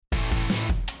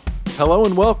Hello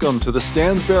and welcome to the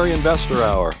Stansberry Investor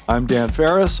Hour. I'm Dan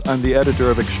Ferris. I'm the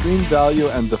editor of Extreme Value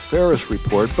and the Ferris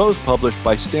Report, both published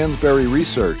by Stansberry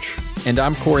Research. And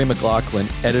I'm Corey McLaughlin,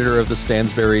 editor of the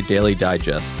Stansberry Daily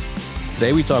Digest.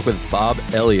 Today we talk with Bob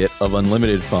Elliott of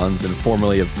Unlimited Funds and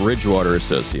formerly of Bridgewater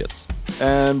Associates.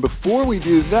 And before we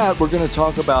do that, we're going to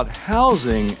talk about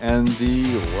housing and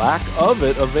the lack of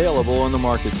it available in the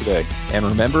market today. And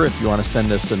remember, if you want to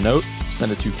send us a note,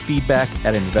 send it to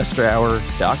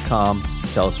feedback@investorhour.com.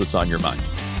 Tell us what's on your mind.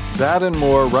 That and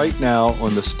more right now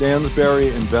on the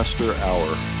Stansberry Investor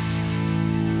Hour.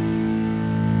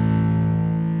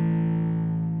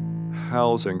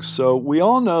 Housing. So we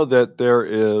all know that there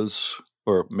is,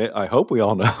 I hope we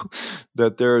all know,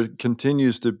 that there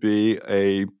continues to be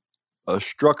a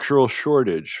structural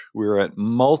shortage. We're at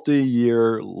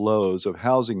multi-year lows of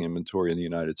housing inventory in the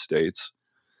United States.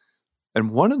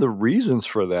 And one of the reasons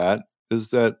for that is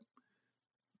that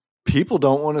people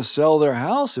don't want to sell their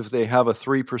house if they have a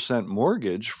 3%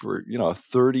 mortgage for, a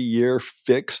 30-year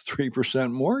fixed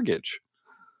 3% mortgage.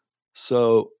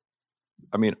 So,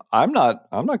 I'm not,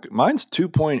 mine's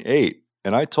 2.8.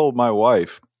 And I told my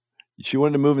wife, she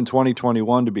wanted to move in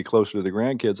 2021 to be closer to the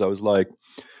grandkids. I was like,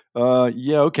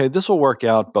 yeah, okay, this will work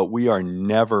out, but we are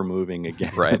never moving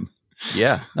again. Right.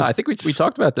 Yeah. No, I think we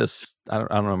talked about this. I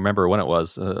don't remember when it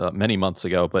was, many months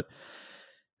ago, but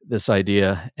this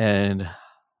idea, and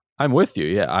I'm with you.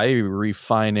 Yeah, I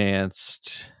refied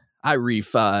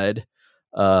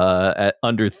at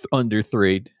under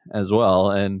 3 as well,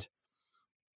 and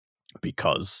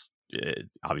because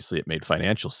obviously it made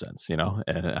financial sense, and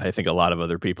I think a lot of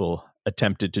other people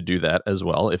attempted to do that as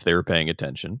well if they were paying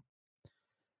attention.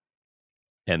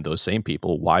 And those same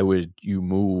people, why would you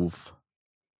move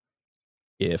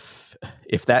if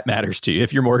that matters to you,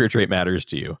 if your mortgage rate matters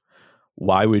to you?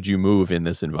 Why would you move in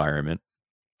this environment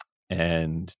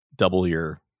and double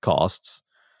your costs?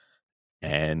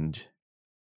 And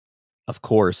of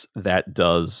course, that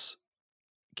does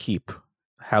keep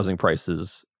housing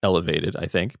prices elevated, I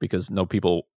think, because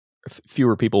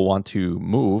fewer people want to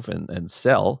move and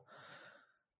sell.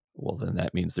 Well, then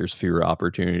that means there's fewer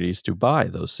opportunities to buy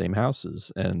those same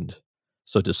houses. And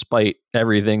so despite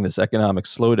everything, this economic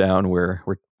slowdown where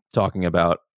we're talking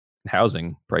about,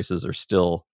 housing prices are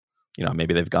still,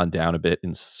 maybe they've gone down a bit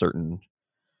in certain,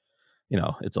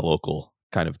 it's a local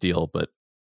kind of deal, but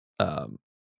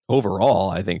overall,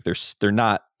 I think we're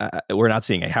not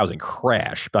seeing a housing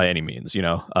crash by any means,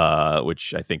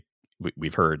 which I think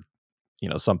we've heard,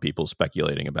 some people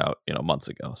speculating about, months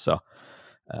ago. So,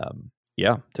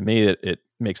 yeah, to me, it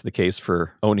makes the case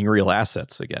for owning real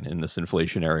assets again in this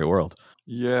inflationary world.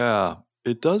 Yeah,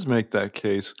 it does make that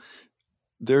case.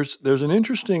 There's an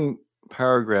interesting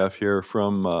paragraph here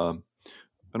from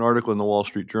an article in the Wall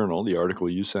Street Journal, the article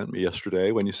you sent me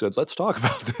yesterday when you said, let's talk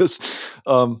about this.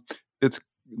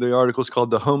 The article is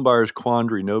called The Homebuyer's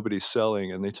Quandary, Nobody's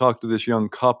Selling. And they talk to this young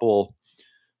couple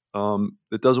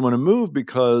that doesn't want to move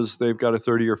because they've got a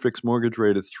 30-year fixed mortgage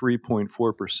rate at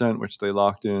 3.4%, which they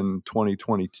locked in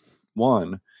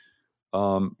 2021.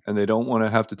 And they don't want to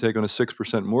have to take on a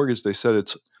 6% mortgage. They said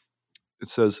it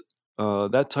says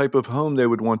that type of home they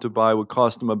would want to buy would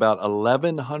cost them about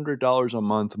 $1,100 a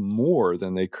month more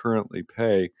than they currently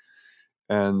pay.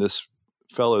 And this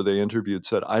fellow they interviewed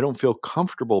said, I don't feel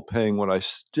comfortable paying what I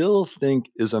still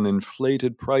think is an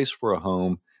inflated price for a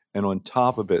home, and on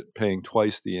top of it, paying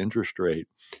twice the interest rate.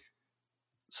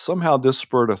 Somehow this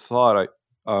spurred a thought.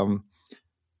 I've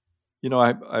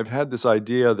had this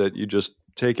idea that you just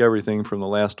take everything from the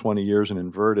last 20 years and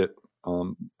invert it.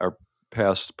 Our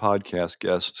past podcast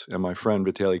guest and my friend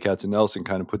Vitaly Katzenelson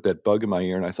kind of put that bug in my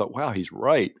ear, and I thought, wow, he's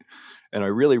right. And I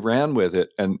really ran with it.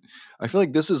 And I feel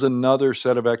like this is another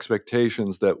set of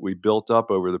expectations that we built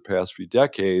up over the past few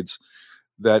decades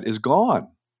that is gone.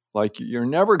 Like, you're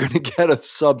never going to get a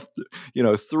sub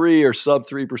 3 or sub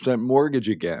 3% mortgage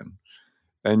again.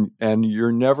 And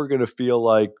you're never going to feel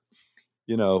like,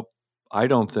 I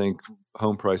don't think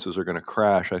home prices are going to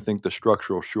crash. I think the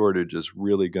structural shortage is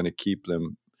really going to keep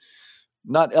them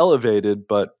not elevated,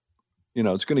 but,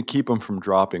 it's going to keep them from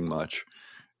dropping much.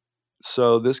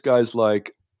 So this guy's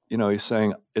like, he's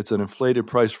saying it's an inflated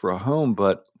price for a home,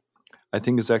 but I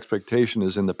think his expectation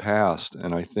is in the past.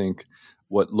 And I think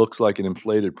what looks like an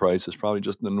inflated price is probably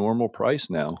just the normal price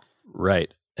now.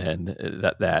 Right. And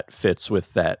that fits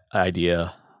with that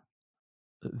idea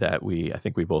that I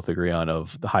think we both agree on,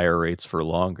 of the higher rates for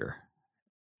longer.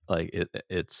 Like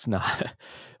it's not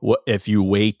what if you're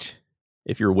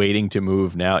waiting to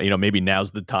move now, maybe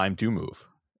now's the time to move,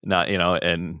 not,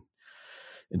 and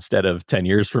instead of 10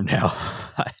 years from now.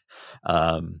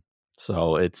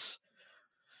 So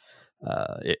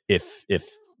If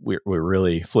we're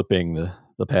really flipping the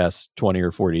past 20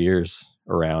 or 40 years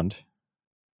around,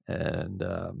 and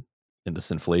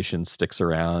this inflation sticks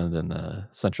around, and the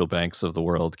central banks of the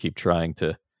world keep trying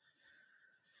to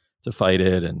fight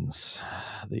it, and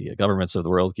the governments of the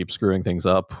world keep screwing things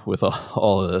up with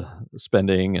all the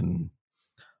spending, and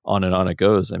on it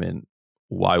goes. I mean,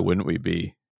 why wouldn't we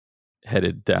be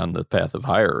headed down the path of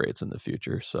higher rates in the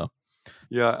future? So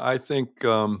Yeah, I think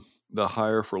the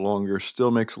higher for longer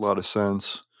still makes a lot of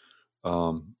sense.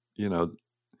 You know,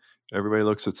 everybody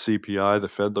looks at CPI, the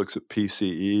Fed looks at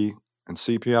PCE, and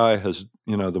CPI has,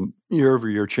 the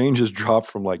year-over-year changes dropped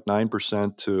from like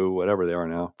 9% to whatever they are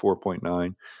now,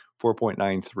 4.9,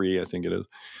 4.93, I think it is.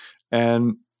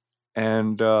 And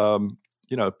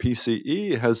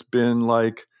PCE has been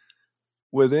like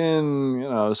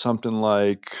within, something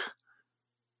like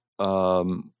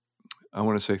I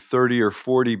want to say 30 or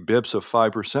 40 bips of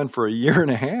 5% for a year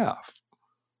and a half.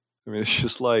 I mean, it's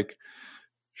just like,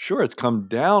 sure, it's come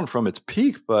down from its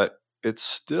peak, but it's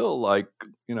still like,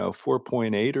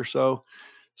 4.8 or so.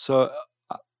 So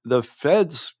the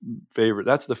Fed's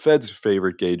that's the Fed's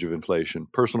favorite gauge of inflation,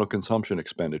 personal consumption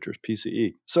expenditures,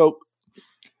 PCE. So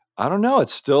I don't know.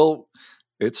 It's still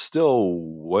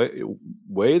way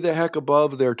the heck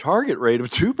above their target rate of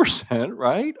 2%,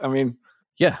 right? I mean,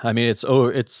 yeah, I mean, it's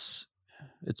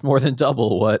more than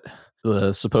double what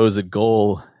the supposed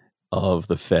goal of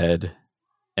the Fed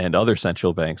and other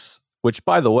central banks, which,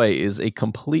 by the way, is a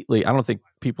completely, I don't think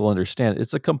people understand,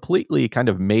 it's a completely kind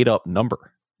of made up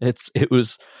number. It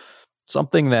was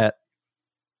something that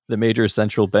the major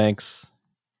central banks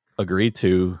agreed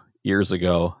to years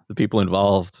ago, the people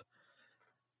involved,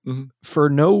 for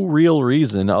no real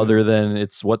reason other than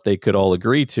it's what they could all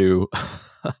agree to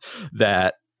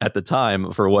that at the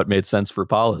time for what made sense for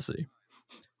policy.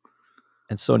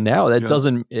 And so now that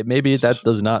that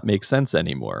does not make sense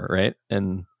anymore, right?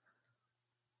 And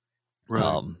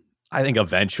right. I think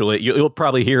eventually you'll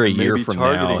probably hear a year from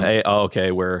now, hey,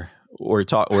 okay, we're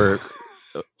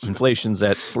inflation's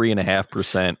at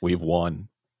 3.5%, we've won,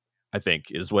 I think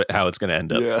is how it's going to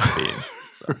end up being.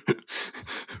 So.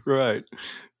 Right.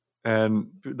 And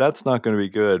that's not going to be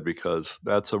good because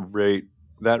that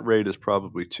rate is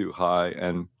probably too high.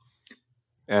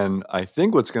 And I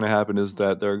think what's going to happen is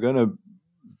that they're going to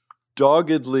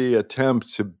doggedly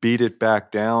attempt to beat it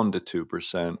back down to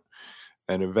 2%.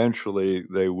 And eventually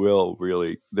they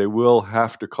will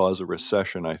have to cause a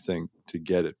recession, I think, to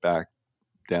get it back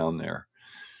down there.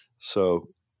 So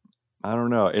I don't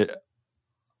know.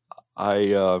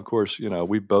 Of course,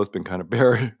 we've both been kind of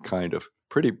bearish,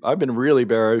 I've been really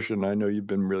bearish, and I know you've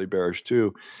been really bearish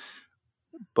too.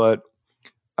 But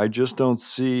I just don't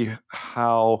see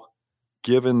how,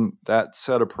 given that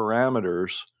set of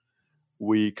parameters,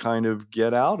 we kind of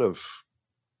get out of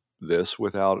this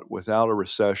without a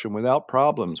recession, without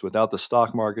problems, without the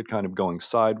stock market kind of going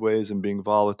sideways and being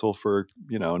volatile for,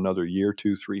 another year,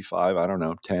 2, 3, 5, I don't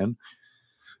know, 10.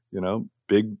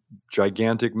 Big,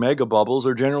 gigantic mega bubbles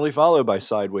are generally followed by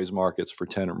sideways markets for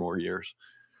 10 or more years.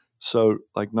 So,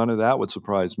 like, none of that would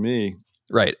surprise me.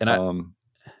 Right. And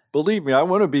believe me, I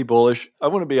want to be bullish. I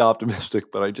want to be optimistic,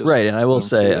 but I just... Right. And I will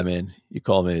say, I mean, you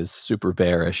call me as super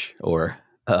bearish or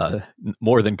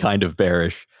more than kind of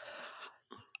bearish.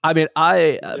 I mean,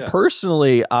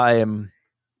 personally, I'm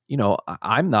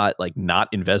not like not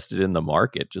invested in the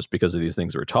market just because of these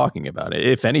things we're talking about.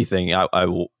 If anything, I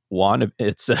want to,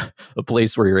 it's a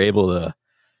place where you're able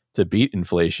to beat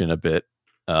inflation a bit,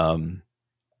 done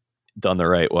the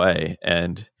right way.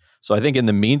 And so I think in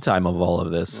the meantime of all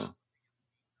of this,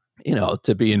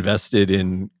 to be invested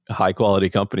in high quality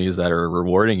companies that are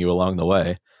rewarding you along the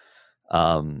way,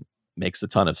 makes a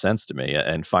ton of sense to me.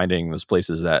 And finding those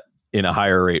places that in a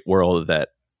higher rate world that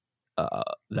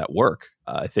work,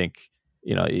 I think,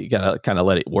 you gotta kind of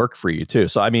let it work for you too.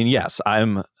 So, I mean, yes,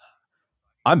 I'm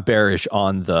bearish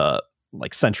on the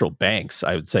like central banks,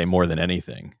 I would say, more than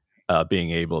anything,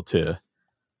 being able to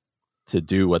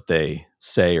do what they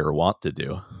say or want to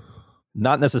do.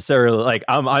 Not necessarily like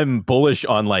I'm bullish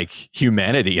on like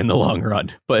humanity in the long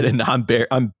run, but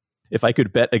I'm if I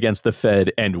could bet against the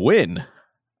Fed and win,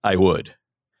 I would.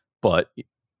 But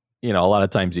a lot of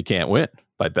times you can't win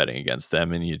by betting against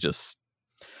them, and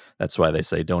that's why they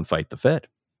say don't fight the Fed.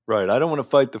 Right. I don't want to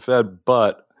fight the Fed,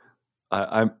 but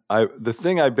the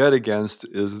thing I bet against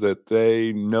is that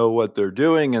they know what they're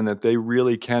doing and that they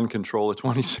really can control a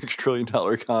 $26 trillion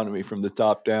economy from the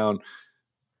top down,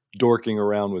 dorking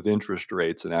around with interest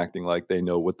rates and acting like they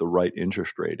know what the right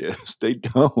interest rate is. They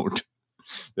don't.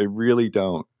 They really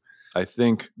don't. I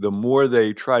think the more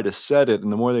they try to set it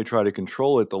and the more they try to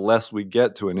control it, the less we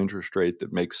get to an interest rate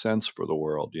that makes sense for the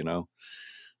world, you know?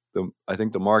 I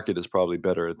think the market is probably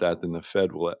better at that than the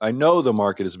Fed will. I know the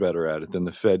market is better at it than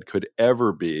the Fed could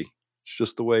ever be. It's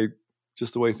just the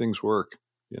way things work,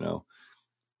 you know?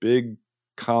 Big,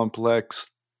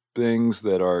 complex things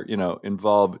that are, you know,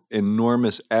 involve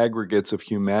enormous aggregates of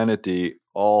humanity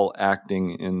all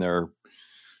acting in their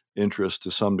interest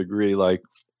to some degree. Like,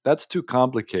 that's too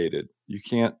complicated. You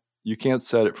can't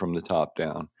set it from the top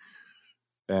down.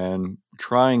 And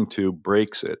trying to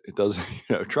breaks it. It doesn't,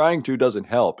 you know, trying to doesn't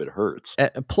help. It hurts.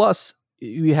 Plus,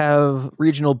 you have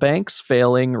regional banks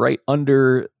failing right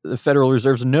under the Federal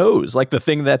Reserve's nose, like the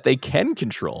thing that they can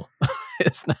control.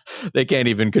 It's not, they can't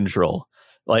even control.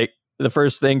 Like the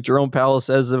first thing Jerome Powell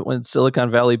says when Silicon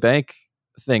Valley Bank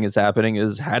thing is happening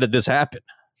is, "How did this happen?"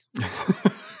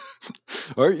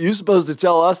 Aren't you supposed to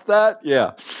tell us that?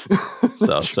 Yeah.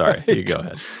 So sorry, right. you go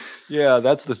ahead. Yeah,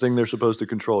 that's the thing they're supposed to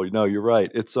control. No, you're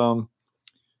right. It's I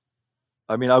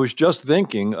mean, I was just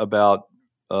thinking about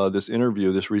this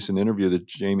recent interview that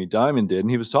Jamie Dimon did, and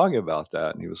he was talking about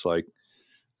that, and he was like,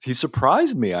 he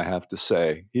surprised me, I have to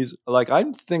say. He's like, I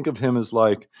think of him as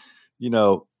like, you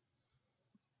know,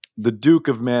 the Duke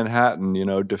of Manhattan, you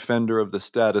know, defender of the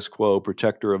status quo,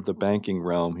 protector of the banking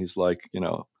realm. He's like, you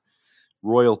know,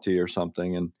 royalty or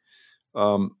something. And,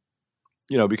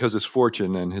 you know, because his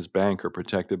fortune and his bank are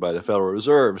protected by the Federal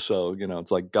Reserve. So, you know,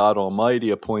 it's like God Almighty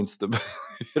appoints the,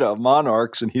 you know,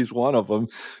 monarchs, and he's one of them.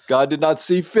 God did not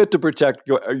see fit to protect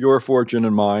your fortune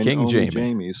and mine, King only Jamie.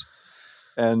 Jamie's.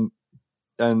 And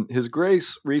His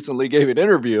Grace recently gave an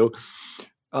interview,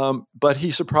 but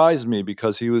he surprised me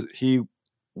because he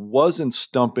wasn't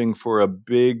stumping for a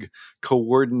big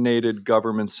coordinated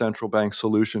government central bank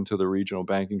solution to the regional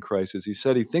banking crisis. He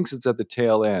said he thinks it's at the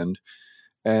tail end,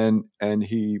 and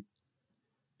he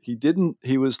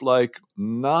was like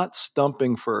not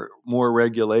stumping for more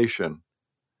regulation,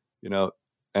 you know,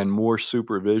 and more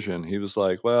supervision. He was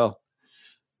like, well,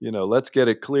 you know, let's get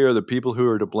it clear. The people who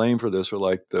are to blame for this are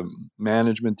like the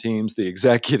management teams, the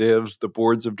executives, the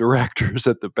boards of directors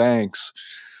at the banks.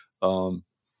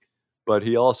 But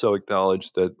he also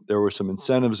acknowledged that there were some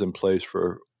incentives in place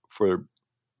for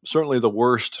certainly the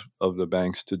worst of the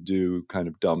banks to do kind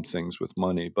of dumb things with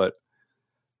money. But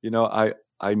you know,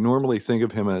 I normally think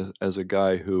of him as a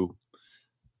guy who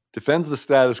defends the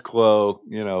status quo,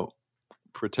 you know,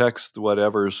 protects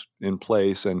whatever's in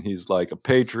place, and he's like a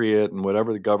patriot, and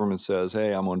whatever the government says,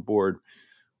 hey, I'm on board.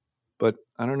 But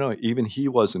I don't know, even he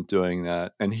wasn't doing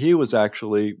that. And he was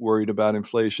actually worried about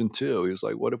inflation too. He was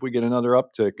like, what if we get another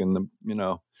uptick and the, you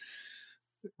know,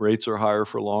 rates are higher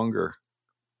for longer?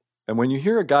 And when you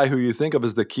hear a guy who you think of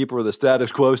as the keeper of the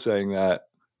status quo saying that,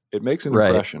 it makes an Right.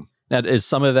 impression. Now, is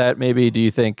some of that maybe, do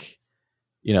you think,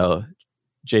 you know,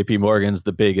 JP Morgan's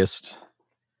the biggest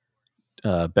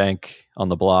bank on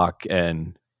the block,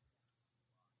 and,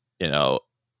 you know,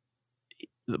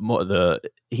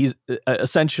 he's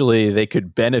essentially, they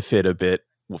could benefit a bit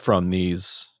from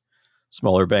these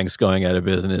smaller banks going out of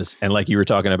business. And like you were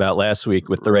talking about last week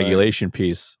with the Right. regulation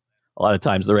piece, a lot of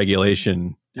times the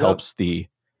regulation helps the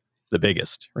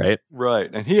biggest, right? Right.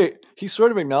 And he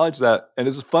sort of acknowledged that. And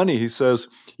it's funny. He says,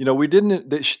 you know,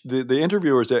 the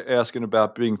interviewers are asking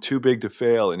about being too big to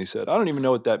fail. And he said, I don't even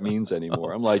know what that means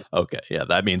anymore. I'm like, Okay, yeah,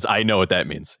 that means, I know what that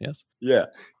means. Yes. yeah.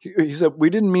 He said, we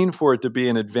didn't mean for it to be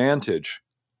an advantage.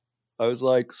 I was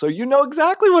like, so you know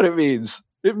exactly what it means.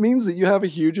 It means that you have a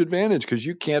huge advantage because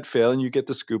you can't fail and you get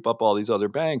to scoop up all these other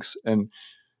banks. And,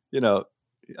 you know,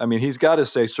 I mean, he's got to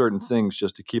say certain things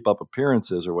just to keep up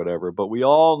appearances or whatever, but we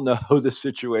all know the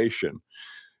situation.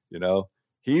 You know,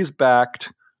 he's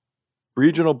backed.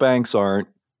 Regional banks aren't.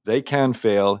 They can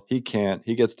fail. He can't.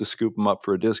 He gets to scoop them up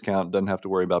for a discount. Doesn't have to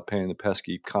worry about paying the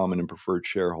pesky common and preferred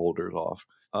shareholders off.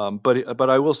 But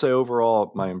I will say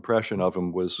overall, my impression of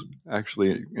him was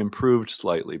actually improved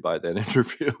slightly by that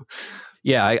interview.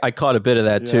 Yeah, I caught a bit of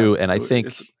that too, and I think,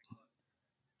 It's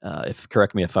if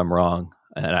correct me if I'm wrong,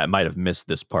 and I might have missed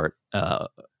this part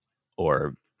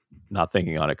or not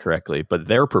thinking on it correctly, but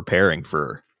they're preparing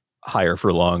for higher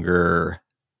for longer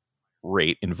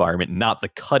rate environment, not the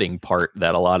cutting part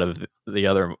that a lot of the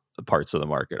other parts of the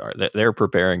market are. They're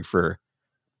preparing for,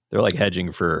 they're like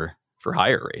hedging for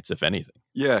higher rates, if anything.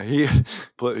 Yeah,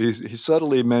 but he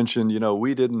subtly mentioned, you know,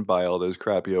 we didn't buy all those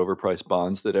crappy overpriced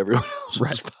bonds that everyone else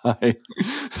was buying.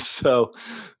 So,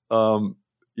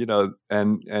 you know,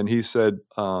 and he said,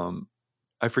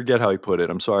 I forget how he put it.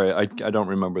 I'm sorry, I don't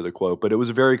remember the quote, but it was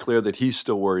very clear that he's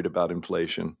still worried about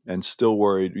inflation and still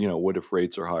worried, you know, what if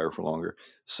rates are higher for longer?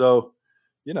 So,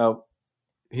 you know,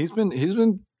 he's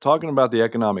been talking about the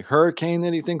economic hurricane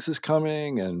that he thinks is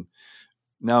coming, and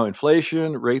now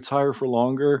inflation, rates higher for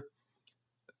longer.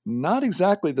 Not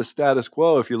exactly the status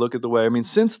quo if you look at the way, I mean,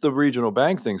 since the regional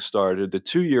bank thing started, the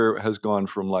 2-year has gone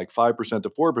from like 5%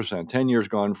 to 4%, 10 years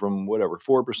gone from whatever,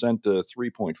 4% to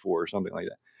 3.4 or something like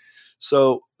that.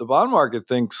 So the bond market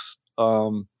thinks,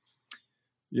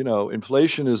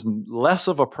 inflation is less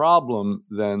of a problem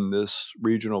than this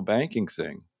regional banking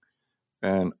thing.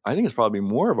 And I think it's probably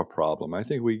more of a problem. I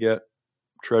think we get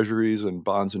treasuries and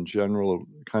bonds in general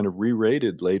kind of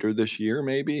re-rated later this year,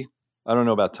 maybe. I don't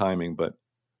know about timing, but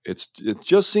it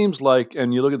just seems like,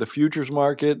 and you look at the futures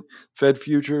market, Fed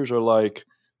futures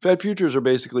are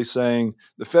basically saying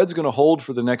the Fed's going to hold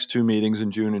for the next two meetings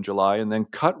in June and July and then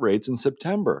cut rates in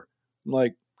September. I'm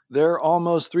like, they're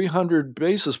almost 300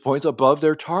 basis points above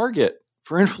their target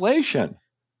for inflation.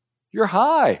 You're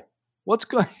high. What's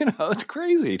going, it's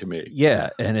crazy to me.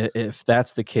 Yeah. And if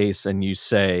that's the case, and you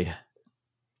say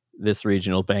this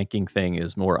regional banking thing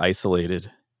is more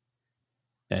isolated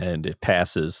and it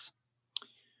passes,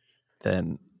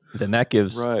 then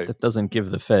that doesn't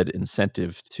give the Fed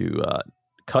incentive to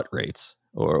cut rates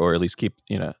or at least keep,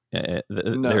 No.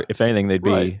 if anything, they'd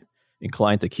be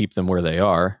inclined to keep them where they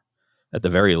are at the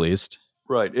very least.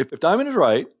 Right. If Diamond is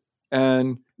right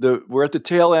and we're at the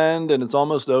tail end and it's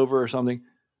almost over or something,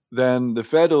 then the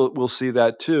Fed will see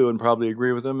that too and probably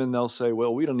agree with them, and they'll say,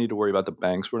 well, we don't need to worry about the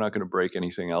banks. We're not going to break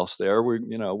anything else there. We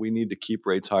need to keep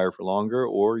rates higher for longer,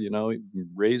 or,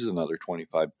 raise another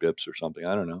 25 bips or something.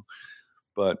 I don't know.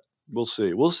 But we'll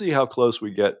see. We'll see how close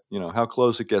we get, how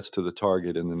close it gets to the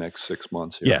target in the next 6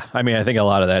 months here. Yeah. I mean, I think a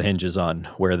lot of that hinges on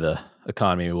where the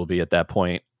economy will be at that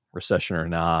point, recession or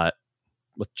not,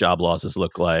 what job losses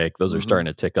look like. Those are starting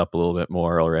to tick up a little bit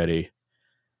more already.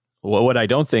 Well, what I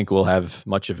don't think will have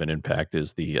much of an impact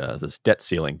is this debt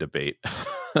ceiling debate.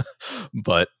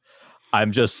 But I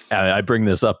bring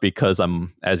this up because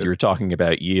as you were talking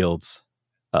about yields,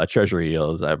 treasury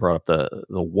yields, I brought up the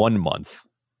 1 month,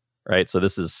 right? So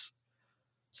this is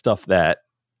stuff that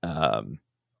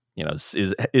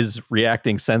is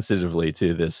reacting sensitively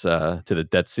to this to the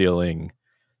debt ceiling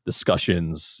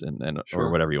discussions and Sure.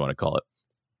 or whatever you want to call it.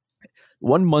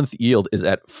 1 month yield is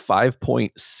at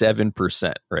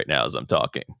 5.7% right now as I'm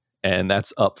talking, and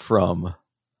that's up from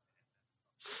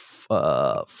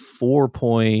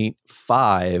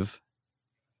 4.5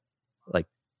 like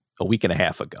a week and a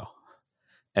half ago.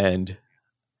 And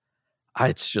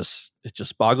it just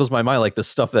boggles my mind, like the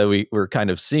stuff that we're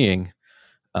kind of seeing,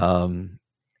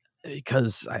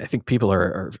 because I think people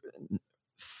are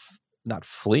not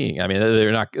fleeing. I mean,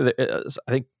 they're not.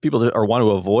 I think people want to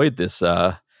avoid this.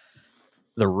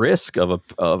 The risk of a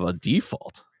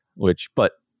default,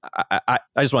 but I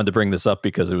just wanted to bring this up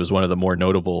because it was one of the more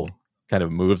notable kind of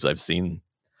moves I've seen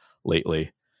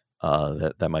lately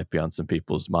that might be on some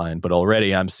people's mind. But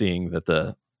already I'm seeing that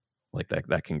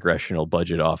that Congressional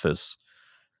Budget Office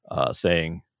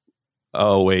saying,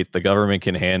 oh wait, the government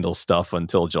can handle stuff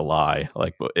until July.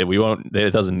 Like we won't.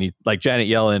 It doesn't need. Like Janet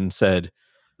Yellen said,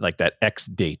 like that X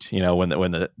date. When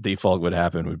the default would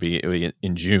happen would be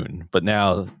in June. But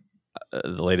now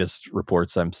the latest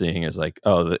reports I'm seeing is like,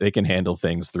 oh, they can handle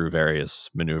things through various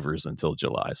maneuvers until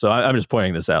July. So I'm just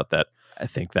pointing this out, that I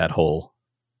think that whole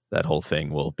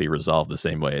thing will be resolved the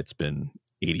same way it's been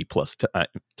 80 plus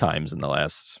times in the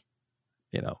last,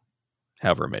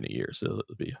 however many years. It'll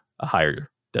be a higher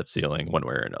debt ceiling one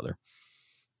way or another.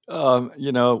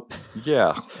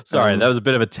 Yeah. Sorry, that was a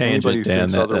bit of a tangent,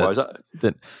 Dan. Otherwise.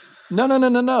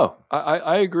 No.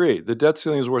 I agree. The debt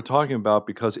ceiling is worth talking about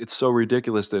because it's so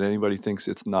ridiculous that anybody thinks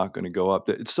it's not going to go up.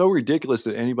 It's so ridiculous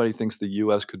that anybody thinks the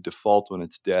U.S. could default on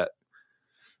its debt.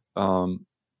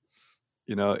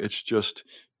 It's just,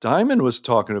 Diamond was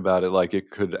talking about it like it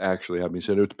could actually happen. He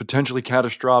said it's potentially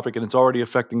catastrophic and it's already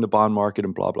affecting the bond market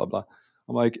and blah, blah, blah.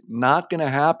 I'm like, not going to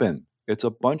happen. It's a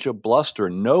bunch of bluster.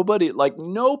 No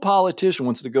politician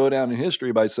wants to go down in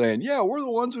history by saying, yeah, we're the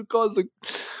ones who caused the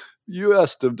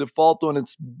U.S. to default on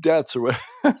its debts or whatever.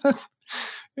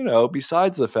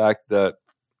 Besides the fact that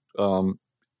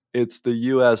it's the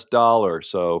U.S. dollar.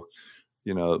 So,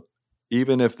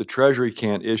 even if the Treasury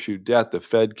can't issue debt, the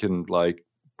Fed can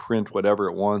print whatever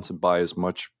it wants and buy as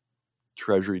much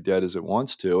Treasury debt as it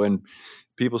wants to. And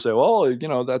people say, well,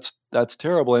 that's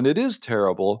terrible. And it is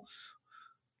terrible.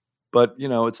 But,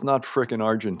 it's not frickin'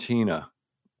 Argentina.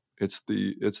 It's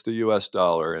the U.S.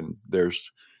 dollar. And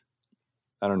there's,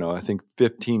 I don't know, I think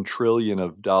 $15 trillion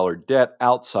of dollar debt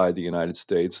outside the United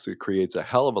States. It creates a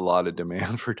hell of a lot of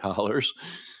demand for dollars.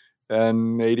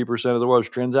 And 80% of the world's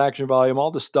transaction volume,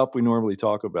 all the stuff we normally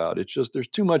talk about. It's just there's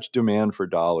too much demand for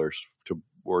dollars to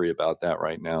worry about that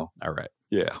right now. All right.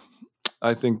 Yeah,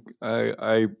 I think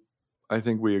I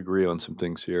think we agree on some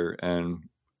things here, and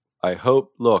I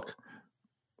hope. Look,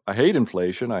 I hate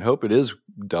inflation. I hope it is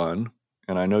done,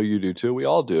 and I know you do too. We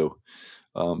all do,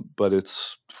 but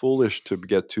it's foolish to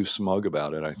get too smug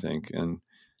about it. I think, and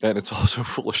it's also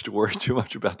foolish to worry too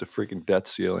much about the freaking debt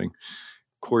ceiling.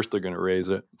 Of course, they're going to raise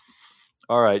it.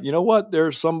 All right. You know what?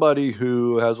 There's somebody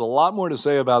who has a lot more to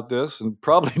say about this and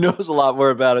probably knows a lot more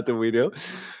about it than we do.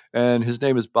 And his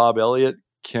name is Bob Elliott.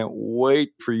 Can't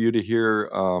wait for you to hear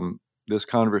this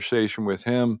conversation with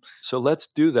him. So let's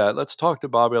do that. Let's talk to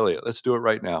Bob Elliott. Let's do it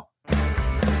right now.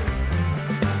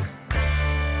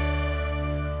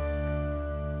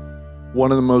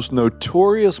 One of the most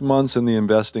notorious months in the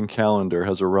investing calendar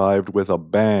has arrived with a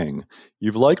bang.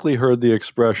 You've likely heard the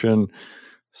expression,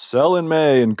 sell in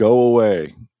May and go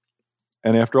away.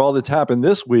 And after all that's happened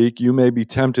this week, you may be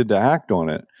tempted to act on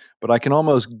it. But I can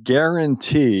almost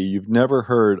guarantee you've never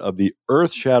heard of the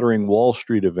earth-shattering Wall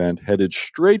Street event headed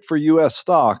straight for U.S.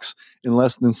 stocks in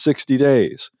less than 60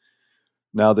 days.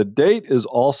 Now, the date is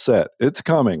all set. It's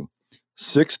coming.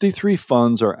 63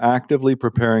 funds are actively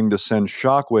preparing to send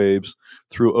shockwaves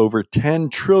through over 10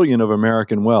 trillion of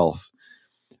American wealth.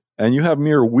 And you have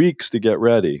mere weeks to get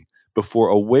ready before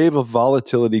a wave of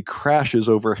volatility crashes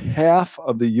over half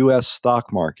of the U.S.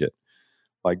 stock market.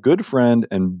 My good friend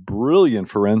and brilliant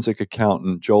forensic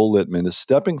accountant, Joel Littman, is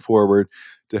stepping forward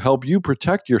to help you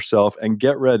protect yourself and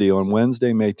get ready on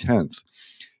Wednesday, May 10th.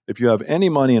 If you have any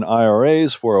money in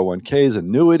IRAs, 401ks,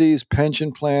 annuities,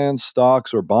 pension plans,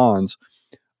 stocks, or bonds,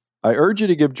 I urge you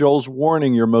to give Joel's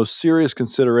warning your most serious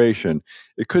consideration.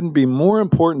 It couldn't be more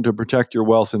important to protect your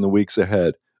wealth in the weeks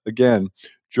ahead. Again,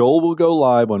 Joel will go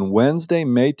live on Wednesday,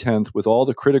 May 10th with all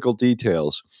the critical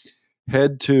details.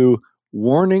 Head to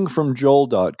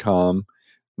warningfromjoel.com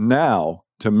now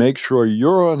to make sure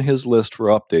you're on his list for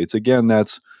updates. Again,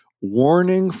 that's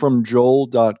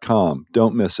warningfromjoel.com.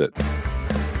 Don't miss it.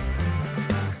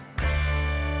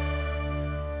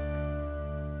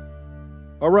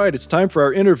 All right, it's time for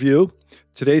our interview.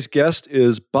 Today's guest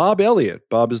is Bob Elliott.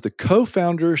 Bob is the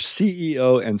co-founder,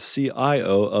 CEO, and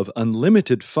CIO of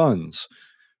Unlimited Funds.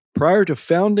 Prior to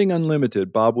founding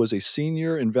Unlimited, Bob was a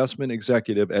senior investment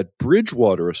executive at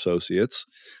Bridgewater Associates,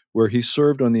 where he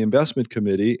served on the investment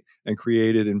committee and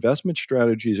created investment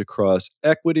strategies across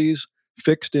equities,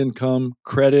 fixed income,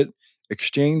 credit,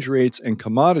 exchange rates, and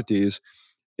commodities,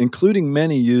 including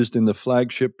many used in the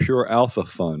flagship Pure Alpha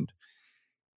Fund.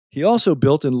 He also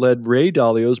built and led Ray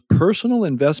Dalio's personal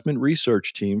investment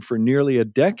research team for nearly a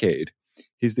decade.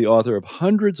 He's the author of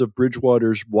hundreds of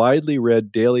Bridgewater's widely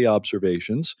read daily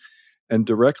observations and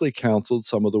directly counseled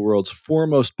some of the world's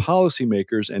foremost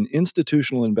policymakers and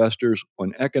institutional investors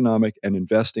on economic and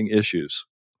investing issues.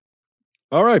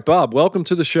 All right, Bob, welcome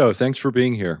to the show. Thanks for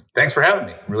being here. Thanks for having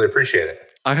me. Really appreciate it.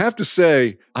 I have to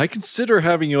say, I consider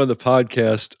having you on the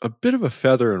podcast a bit of a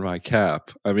feather in my cap.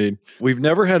 I mean, we've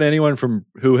never had anyone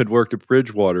who had worked at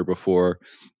Bridgewater before.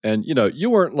 And,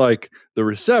 you weren't like the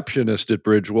receptionist at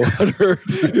Bridgewater.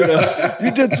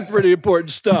 You did some pretty important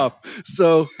stuff.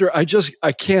 So I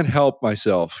can't help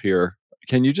myself here.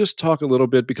 Can you just talk a little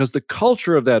bit? Because the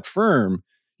culture of that firm,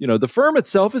 the firm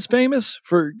itself is famous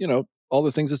for, all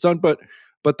the things it's done, but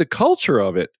the culture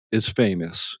of it is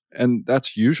famous, and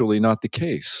that's usually not the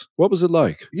case. What was it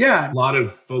like? Yeah, a lot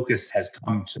of focus has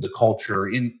come to the culture.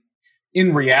 In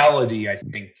reality, I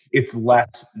think it's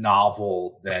less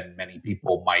novel than many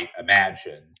people might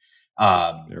imagine.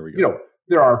 There we go.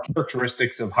 There are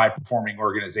characteristics of high-performing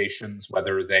organizations,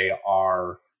 whether they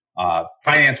are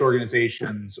finance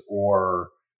organizations or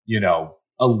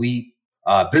elite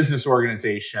business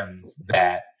organizations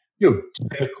that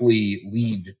typically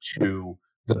lead to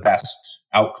the best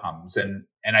outcomes. And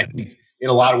I think in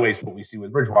a lot of ways, what we see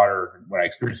with Bridgewater, what I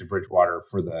experienced at Bridgewater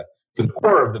for the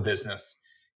core of the business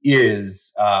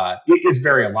is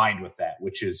very aligned with that,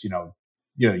 which is, you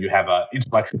have a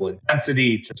intellectual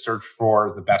intensity to search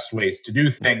for the best ways to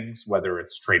do things, whether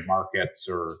it's trade markets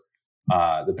or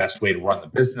the best way to run the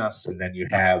business. And then you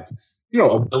have,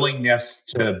 a willingness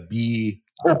to be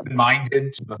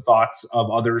open-minded to the thoughts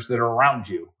of others that are around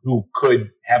you who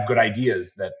could have good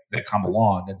ideas that come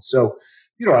along. And so,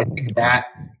 I think that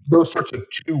those sorts of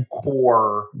two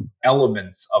core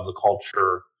elements of the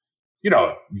culture, you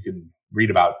can read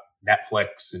about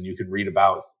Netflix and you can read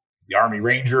about the Army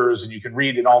Rangers and you can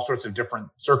read in all sorts of different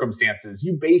circumstances.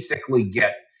 You basically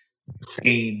get the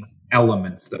same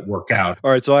elements that work out.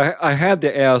 All right. So I had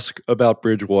to ask about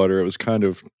Bridgewater. It was kind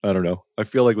of, I don't know, I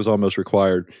feel like it was almost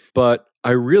required. But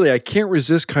I can't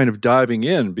resist kind of diving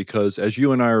in because as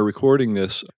you and I are recording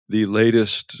this, the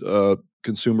latest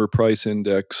consumer price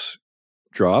index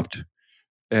dropped.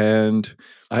 And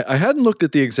I hadn't looked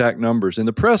at the exact numbers. In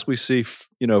the press, we see,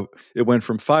 it went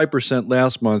from 5%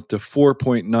 last month to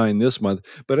 4.9 this month,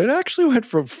 but it actually went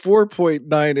from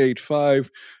 4.985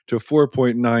 to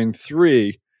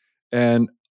 4.93. And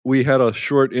we had a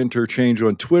short interchange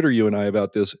on Twitter, you and I,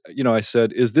 about this. I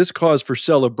said, is this cause for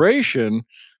celebration?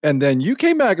 And then you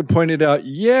came back and pointed out,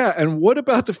 yeah, and what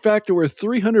about the fact that we're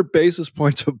 300 basis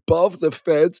points above the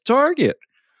Fed's target?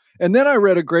 And then I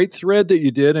read a great thread that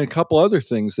you did and a couple other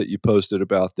things that you posted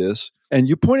about this. And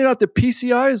you pointed out that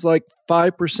PCI is like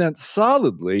 5%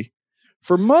 solidly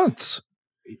for months.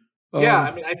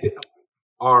 Yeah, I think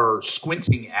are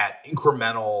squinting at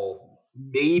incremental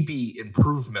maybe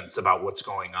improvements about what's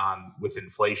going on with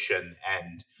inflation.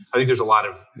 And I think there's a lot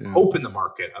of hope in the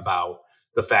market about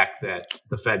the fact that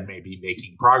the Fed may be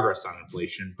making progress on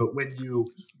inflation. But when you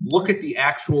look at the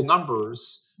actual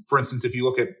numbers, for instance, if you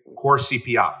look at core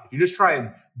CPI, if you just try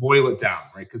and boil it down,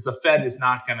 right? Because the Fed is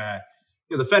not going to,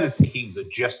 the Fed is taking the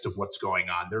gist of what's going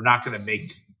on. They're not going to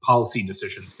make policy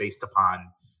decisions based upon,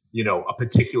 a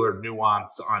particular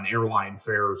nuance on airline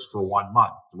fares for 1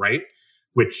 month, right?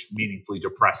 Which meaningfully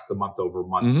depressed the month over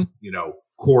month,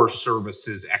 core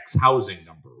services X housing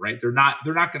number, right? They're not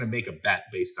going to make a bet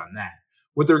based on that.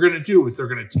 What they're going to do is they're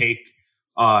going to take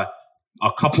a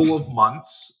couple of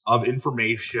months of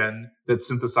information that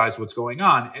synthesize what's going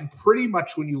on. And pretty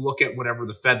much when you look at whatever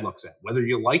the Fed looks at, whether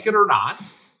you like it or not,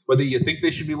 whether you think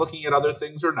they should be looking at other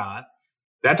things or not,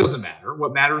 that doesn't matter.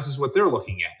 What matters is what they're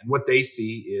looking at. And what they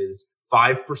see is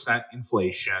 5%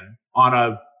 inflation on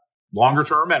a longer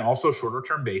term and also shorter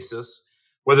term basis,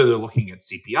 whether they're looking at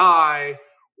CPI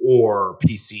or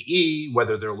PCE,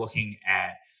 whether they're looking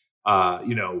at,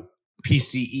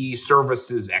 PCE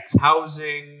services X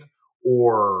housing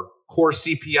or core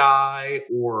CPI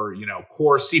or,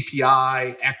 core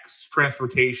CPI X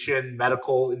transportation,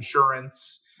 medical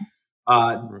insurance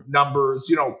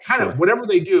numbers, kind of whatever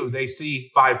they do, they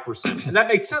see 5%. And that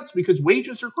makes sense because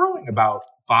wages are growing about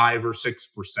 5 or 6%.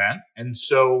 And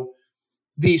so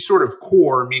the sort of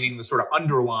core, meaning the sort of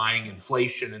underlying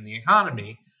inflation in the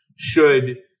economy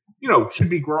should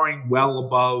be growing well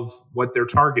above what their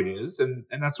target is. And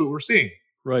that's what we're seeing.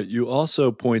 Right. You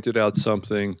also pointed out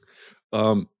something,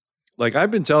 like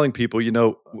I've been telling people,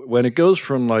 when it goes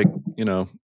from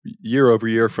year over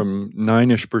year from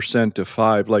 9-ish% to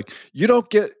 5%, like you don't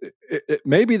get it,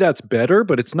 maybe that's better,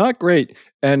 but it's not great.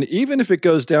 And even if it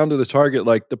goes down to the target,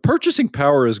 like the purchasing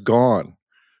power is gone.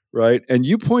 Right. And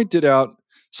you pointed out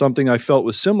something I felt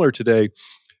was similar today.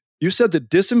 You said that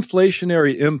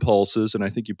disinflationary impulses, and I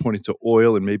think you pointed to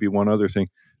oil and maybe one other thing,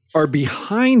 are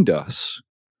behind us.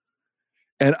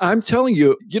 And I'm telling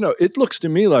you, it looks to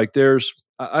me like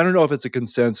I don't know if it's a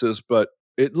consensus, but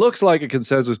it looks like a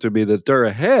consensus to me that they're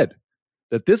ahead,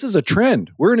 that this is a trend.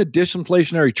 We're in a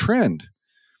disinflationary trend.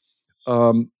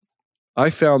 I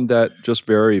found that just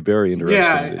very, very interesting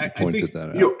that you pointed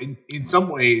that out. In some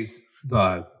ways,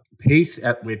 the pace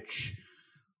at which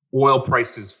oil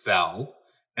prices fell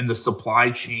and the supply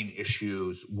chain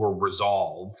issues were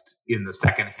resolved in the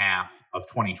second half of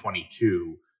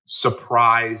 2022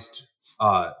 surprised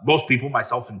most people,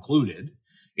 myself included,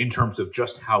 in terms of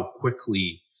just how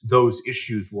quickly those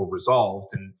issues were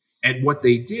resolved. And what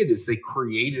they did is they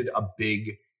created a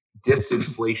big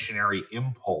disinflationary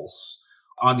impulse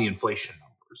on the inflation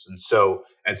numbers. And so,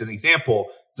 as an example,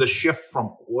 the shift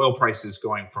from oil prices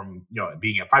going from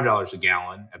being at $5 a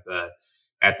gallon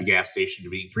at the gas station to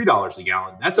being $3 a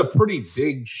gallon, that's a pretty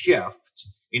big shift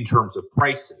in terms of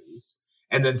prices.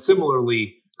 And then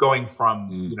similarly, going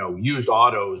from used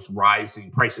autos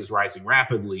prices rising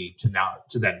rapidly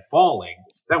to then falling,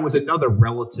 that was another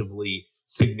relatively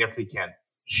significant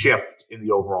shift in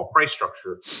the overall price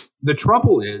structure. The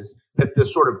trouble is that the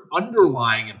sort of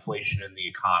underlying inflation in the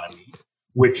economy,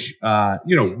 which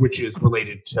is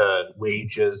related to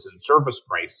wages and service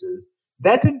prices,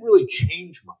 that didn't really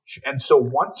change much. And so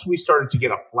once we started to get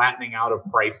a flattening out of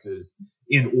prices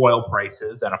in oil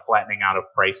prices and a flattening out of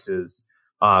prices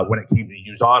when it came to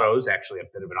used autos, actually a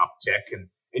bit of an uptick. And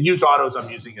used autos I'm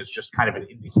using as just kind of an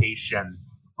indication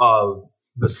of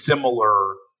the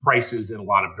similar prices in a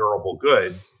lot of durable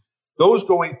goods. Those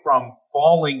going from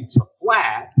falling to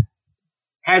flat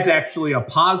has actually a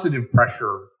positive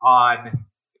pressure on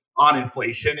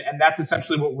inflation. And that's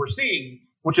essentially what we're seeing,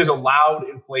 which has allowed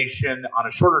inflation on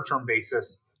a shorter term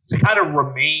basis to kind of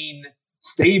remain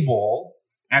stable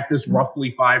at this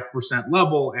roughly 5%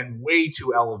 level and way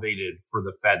too elevated for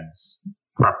the Fed's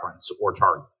preference or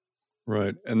target.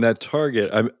 Right. And that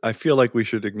target, I feel like we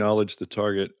should acknowledge the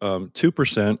target,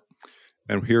 2%,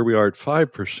 and here we are at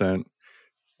 5%.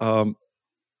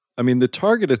 The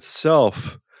target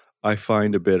itself, I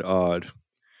find a bit odd.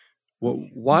 Well,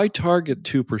 why target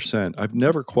 2%? I've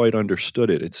never quite understood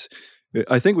it.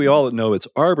 I think we all know it's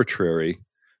arbitrary,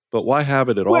 but why have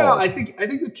it at Well, all? I think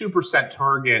the 2%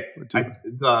 target,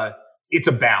 it's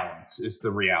a balance is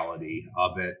the reality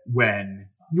of it. When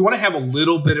you want to have a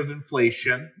little bit of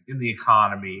inflation in the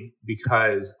economy,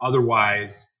 because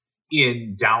otherwise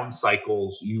in down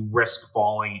cycles you risk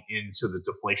falling into the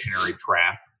deflationary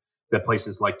trap that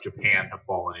places like Japan have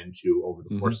fallen into over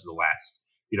the course of the last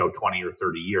 20 or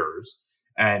 30 years,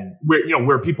 and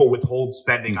where people withhold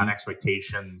spending on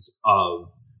expectations of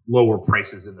lower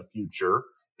prices in the future.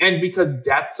 And because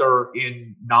debts are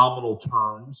in nominal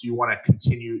terms, you want to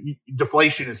continue.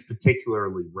 Deflation is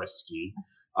particularly risky,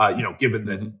 given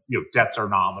that debts are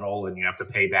nominal and you have to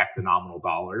pay back the nominal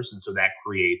dollars, and so that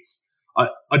creates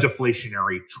a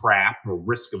deflationary trap or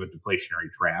risk of a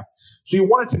deflationary trap. So you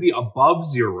want it to be above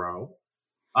zero.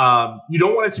 You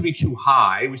don't want it to be too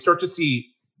high. We start to see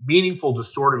meaningful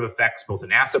distortive effects both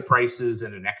in asset prices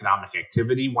and in economic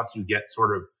activity. Once you get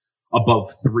sort of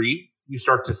above 3, you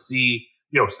start to see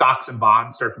stocks and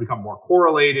bonds start to become more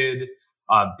correlated.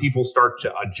 People start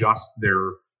to adjust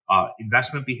their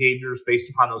investment behaviors based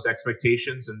upon those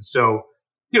expectations. And so,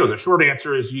 the short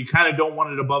answer is you kind of don't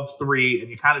want it above 3 and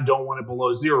you kind of don't want it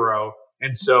below 0.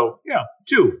 And so,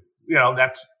 2,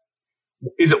 that's,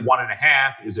 is it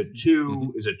 1.5? Is it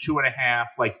 2? Is it 2.5?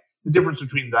 Like the difference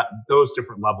between those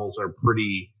different levels are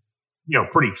pretty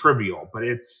trivial, but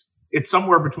it's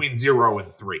somewhere between 0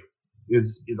 and 3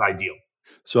 is ideal.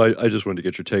 So I just wanted to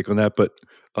get your take on that, but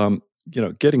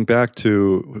getting back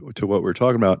to what we're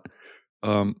talking about,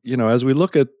 as we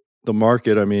look at the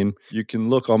market, I mean, you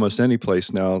can look almost any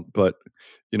place now, but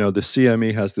the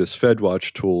CME has this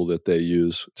FedWatch tool that they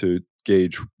use to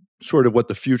gauge sort of what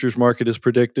the futures market is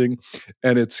predicting,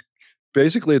 and it's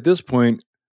basically at this point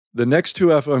the next 2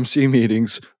 FOMC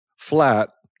meetings flat,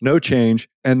 no change,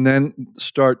 and then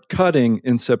start cutting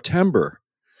in September.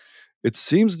 It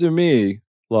seems to me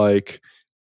like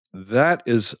that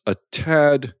is a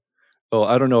tad,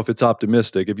 I don't know if it's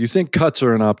optimistic. If you think cuts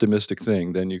are an optimistic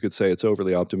thing, then you could say it's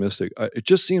overly optimistic. It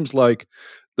just seems like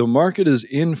the market is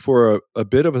in for a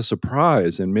bit of a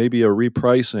surprise and maybe a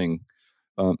repricing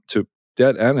to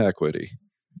debt and equity.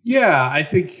 Yeah, I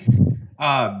think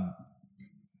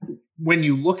when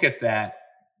you look at that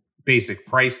basic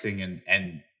pricing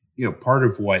and part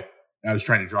of what I was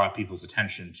trying to draw people's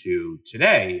attention to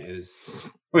today is,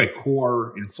 okay,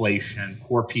 core inflation,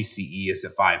 core PCE is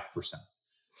at 5%.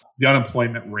 The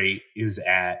unemployment rate is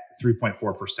at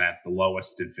 3.4%, the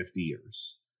lowest in 50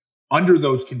 years. Under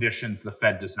those conditions, the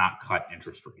Fed does not cut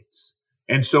interest rates.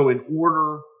 And so in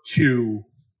order to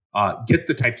get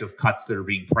the types of cuts that are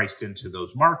being priced into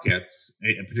those markets,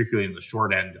 and particularly in the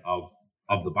short end of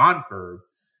the bond curve,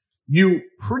 you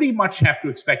pretty much have to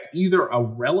expect either a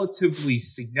relatively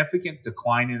significant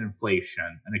decline in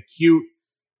inflation, an acute,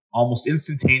 almost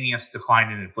instantaneous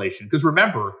decline in inflation. Because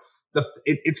remember,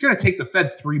 it's going to take the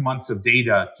Fed 3 months of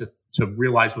data to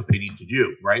realize what they need to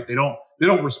do, right? They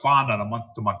don't respond on a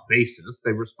month-to-month basis.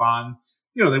 They respond,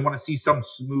 they want to see some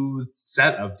smooth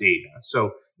set of data.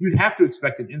 So you'd have to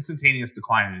expect an instantaneous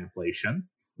decline in inflation,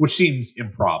 which seems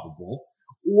improbable,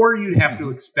 or you'd have to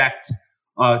expect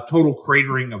total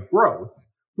cratering of growth,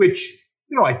 which,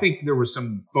 I think there were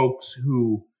some folks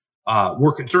who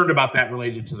were concerned about that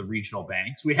related to the regional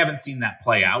banks. We haven't seen that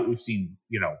play out. We've seen,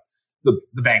 the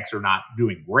banks are not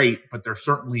doing great, but they're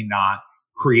certainly not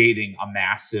creating a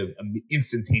massive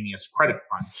instantaneous credit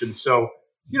crunch. And so,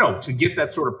 to get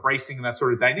that sort of pricing and that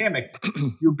sort of dynamic,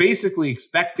 you're basically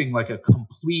expecting like a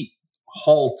complete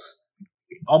halt,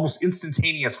 almost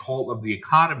instantaneous halt of the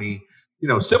economy,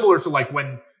 similar to like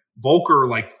when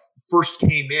Volcker first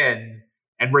came in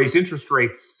and raised interest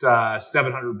rates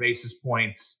 700 basis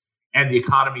points and the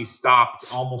economy stopped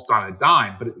almost on a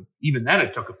dime. But even then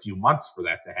it took a few months for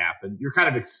that to happen. You're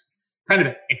kind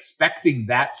of expecting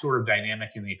that sort of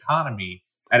dynamic in the economy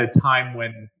at a time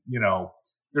when,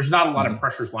 there's not a lot of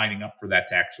pressures lining up for that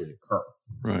to actually occur.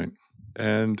 Right.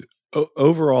 And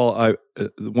overall,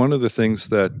 one of the things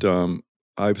that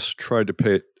I've tried to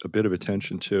pay a bit of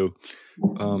attention to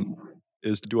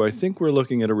is, do I think we're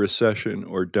looking at a recession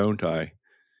or don't I?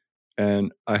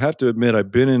 And I have to admit,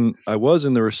 I was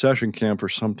in the recession camp for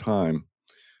some time,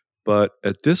 but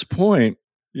at this point,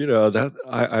 that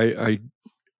I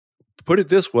put it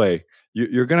this way,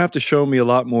 you're going to have to show me a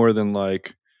lot more than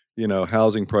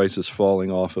housing prices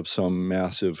falling off of some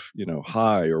massive,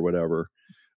 high or whatever,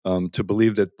 to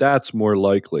believe that that's more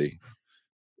likely.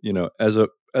 As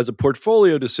a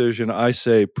portfolio decision, I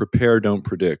say prepare, don't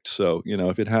predict. So,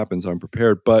 if it happens, I'm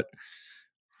prepared. But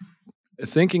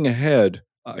thinking ahead,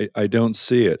 I don't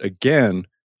see it. Again,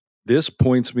 this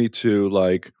points me to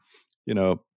like,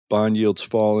 bond yields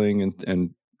falling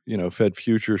and Fed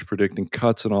futures predicting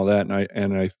cuts and all that.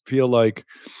 And I feel like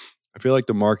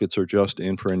the markets are just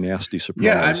in for a nasty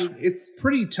Yeah, I surprise. mean, it's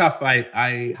pretty tough.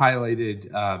 I highlighted,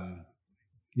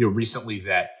 recently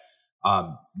that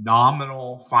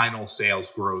nominal final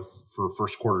sales growth for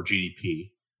first quarter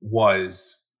GDP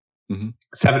was Mm-hmm.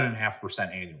 7.5%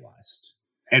 annualized.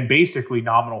 And basically,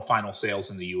 nominal final sales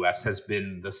in the US has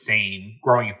been the same,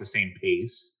 growing at the same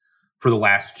pace for the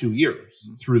last 2 years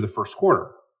through the first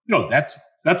quarter. That's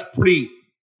pretty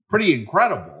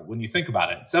incredible when you think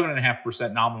about it.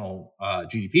 7.5% nominal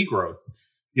GDP growth,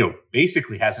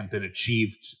 basically hasn't been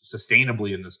achieved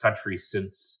sustainably in this country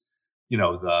since,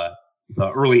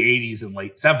 the early 80s and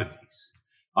late 70s.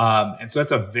 And so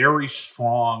that's a very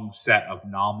strong set of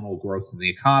nominal growth in the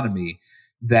economy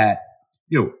that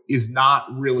is not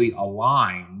really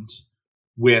aligned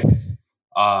with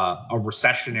a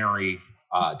recessionary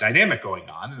dynamic going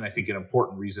on. And I think an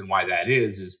important reason why that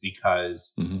is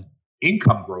because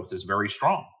income growth is very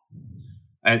strong.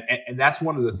 And that's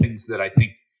one of the things that I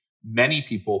think many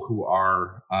people who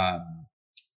are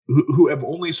who have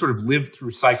only sort of lived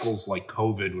through cycles like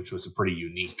COVID, which was a pretty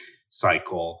unique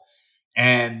cycle,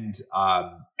 and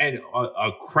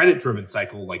a credit-driven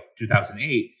cycle like 2008,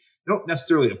 they don't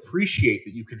necessarily appreciate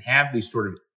that you can have these sort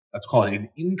of, let's call it an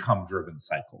income-driven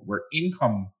cycle, where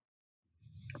income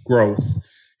growth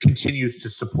continues to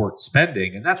support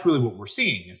spending. And that's really what we're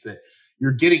seeing, is that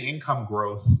you're getting income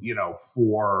growth,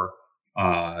 for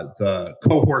the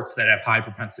cohorts that have high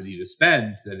propensity to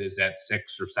spend, that is at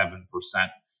 6 or 7%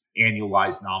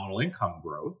 annualized nominal income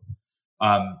growth.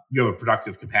 You have a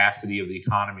productive capacity of the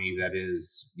economy that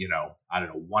is,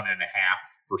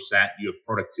 1.5%. You have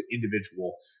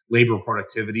individual labor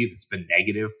productivity that's been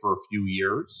negative for a few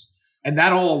years. And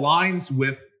that all aligns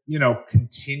with,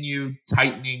 continued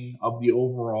tightening of the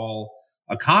overall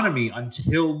economy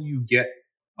until you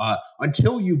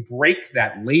break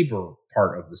that labor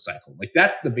part of the cycle. Like,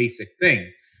 that's the basic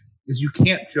thing, is you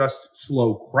can't just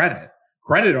slow credit.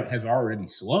 Credit has already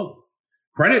slowed.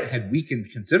 Credit had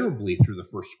weakened considerably through the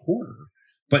first quarter,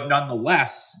 but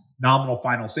nonetheless, nominal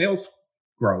final sales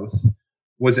growth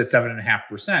was at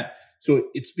 7.5%. So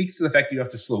it speaks to the fact that you have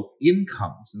to slow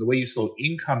incomes. And the way you slow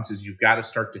incomes is you've got to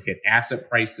start to hit asset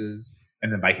prices.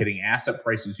 And then by hitting asset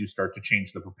prices, you start to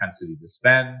change the propensity to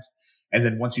spend. And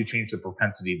then once you change the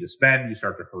propensity to spend, you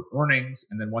start to hurt earnings.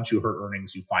 And then once you hurt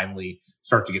earnings, you finally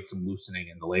start to get some loosening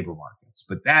in the labor markets.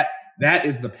 But that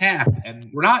is the path. And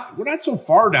we're not so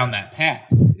far down that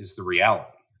path, is the reality.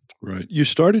 Right. You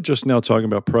started just now talking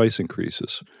about price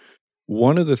increases.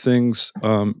 One of the things,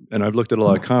 and I've looked at a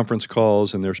lot of conference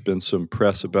calls, and there's been some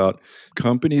press about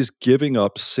companies giving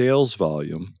up sales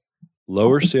volume,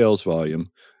 lower sales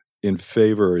volume, in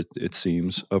favor, it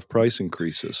seems, of price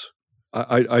increases.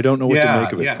 I don't know what to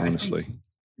make of it, honestly,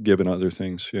 given other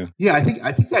things. Yeah. Yeah,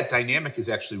 I think that dynamic is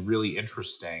actually really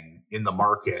interesting in the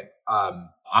market.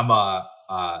 I'm a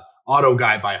auto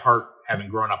guy by heart, having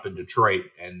grown up in Detroit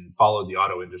and followed the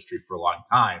auto industry for a long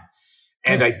time.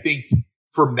 And I think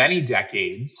for many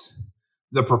decades,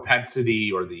 the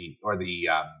propensity or the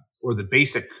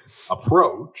basic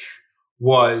approach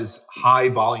was high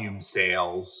volume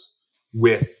sales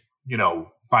with,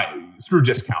 through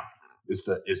discounting is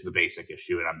the basic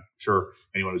issue. And I'm sure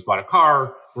anyone who's bought a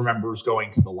car remembers going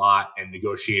to the lot and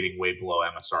negotiating way below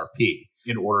MSRP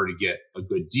in order to get a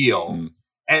good deal.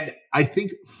 And I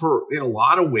think in a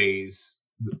lot of ways,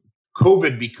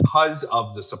 COVID, because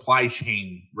of the supply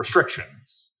chain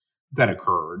restrictions that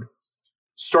occurred,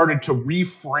 started to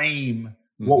reframe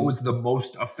what was the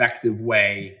most effective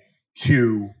way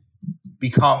to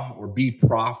become or be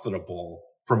profitable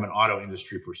from an auto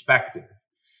industry perspective.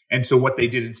 And so what they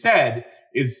did instead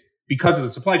is, because of the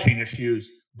supply chain issues,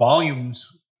 volumes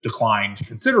declined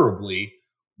considerably,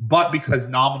 but because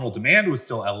nominal demand was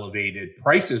still elevated,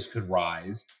 prices could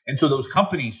rise. And so those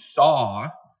companies saw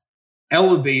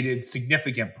elevated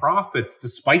significant profits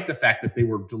despite the fact that they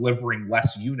were delivering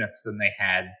less units than they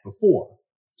had before.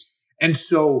 And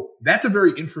so that's a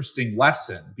very interesting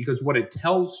lesson, because what it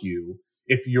tells you,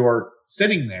 if you're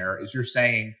sitting there, is you're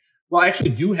saying, well, I actually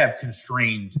do have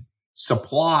constrained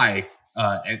supply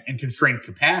and constrained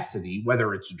capacity,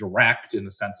 whether it's direct in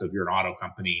the sense of you're an auto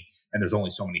company and there's only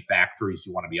so many factories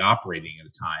you want to be operating at a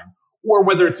time, or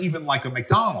whether it's even like a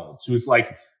McDonald's who's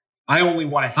like, I only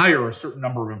want to hire a certain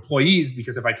number of employees,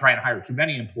 because if I try and hire too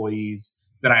many employees,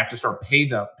 then I have to start paying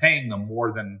them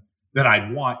more than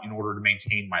I'd want in order to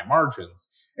maintain my margins.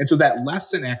 And so that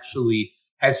lesson actually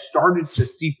has started to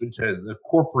seep into the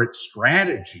corporate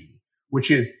strategy which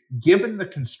is given the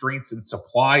constraints in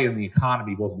supply in the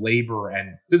economy, both labor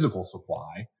and physical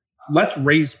supply, let's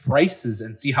raise prices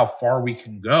and see how far we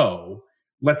can go.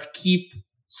 Let's keep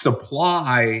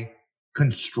supply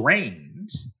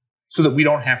constrained so that we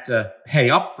don't have to pay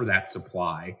up for that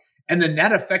supply. And the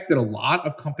net effect that a lot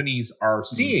of companies are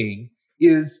seeing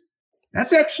is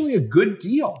that's actually a good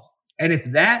deal. And if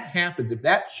that happens, if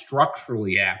that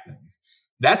structurally happens,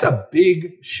 that's a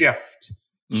big shift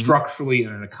structurally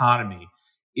in an economy.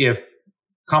 If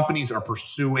companies are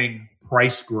pursuing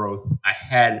price growth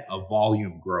ahead of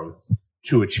volume growth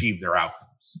to achieve their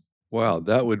outcomes. Wow,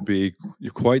 that would be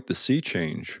quite the sea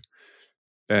change.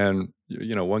 And,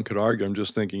 one could argue, I'm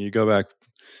just thinking, you go back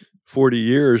 40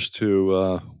 years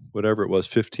to whatever it was,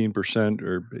 15%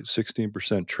 or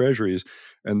 16% treasuries,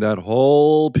 and that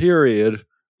whole period,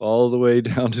 all the way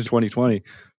down to 2020,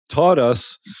 taught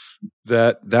us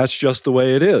that that's just the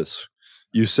way it is.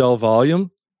 You sell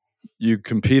volume, you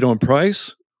compete on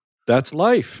price, that's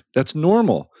life, that's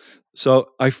normal. So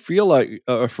I feel like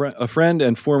a friend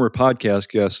and former podcast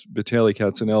guest, Vitaly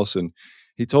Katzenelson,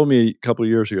 he told me a couple of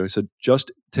years ago, he said,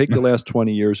 just take the last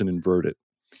 20 years and invert it.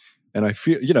 And I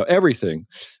feel, everything,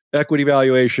 equity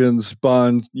valuations,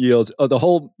 bond yields, the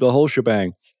whole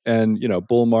shebang, and,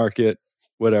 bull market,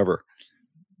 whatever.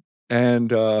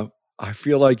 And I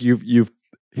feel like you've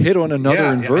hit on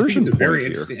another inversion I think it's very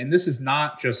here. interesting. And this is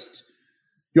not just,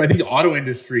 I think the auto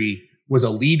industry was a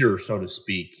leader, so to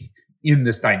speak, in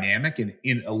this dynamic and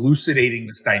in elucidating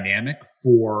this dynamic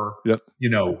for,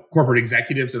 corporate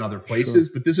executives and other places.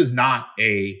 Sure. But this is not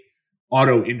a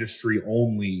auto industry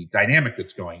only dynamic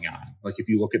that's going on. Like if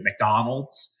you look at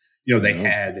McDonald's, they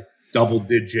had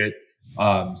double-digit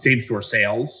same-store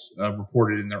sales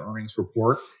reported in their earnings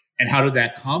report. And how did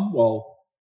that come? Well,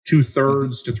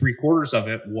 2/3 to 3/4 of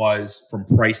it was from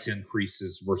price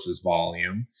increases versus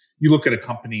volume. You look at a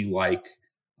company like,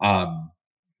 a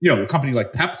company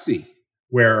like Pepsi,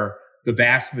 where the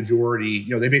vast majority,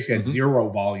 they basically had zero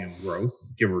volume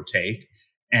growth, give or take,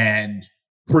 and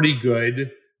pretty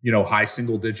good, high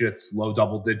single digits, low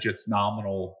double digits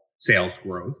nominal sales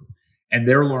growth. And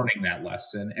they're learning that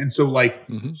lesson. And so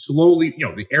slowly,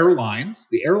 the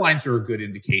airlines are a good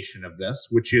indication of this,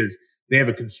 which is they have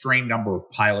a constrained number of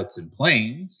pilots and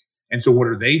planes. And so what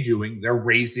are they doing? They're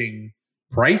raising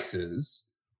prices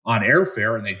on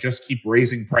airfare, and they just keep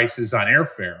raising prices on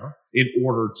airfare in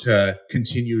order to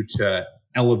continue to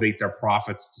elevate their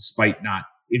profits despite not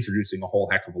introducing a whole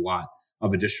heck of a lot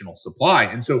of additional supply.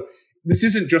 And so this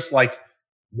isn't just like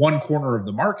one corner of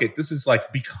the market. This is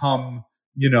like become,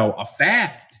 a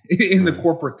fad in the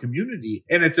corporate community.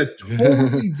 And it's a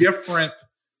totally different,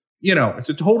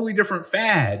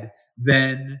 fad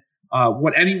than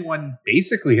what anyone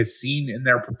basically has seen in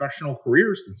their professional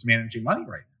careers that's managing money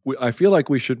right now. I feel like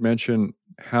we should mention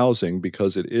housing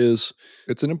because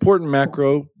it's an important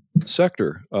macro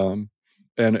sector. And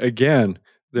again,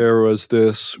 there was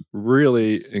this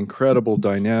really incredible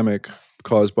dynamic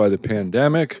caused by the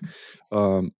pandemic.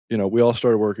 We all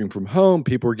started working from home.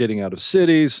 People were getting out of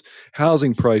cities.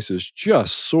 Housing prices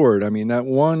just soared. I mean, that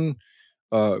one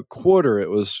quarter, it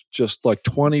was just like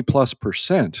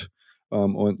 20+%.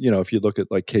 If you look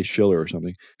at like Case-Shiller or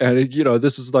something, and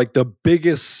this is like the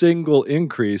biggest single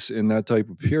increase in that type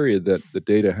of period that the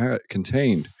data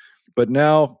contained. But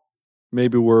now,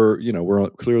 maybe we're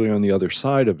clearly on the other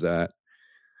side of that,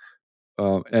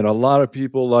 and a lot of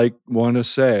people want to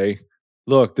say,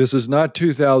 "Look, this is not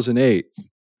 2008,"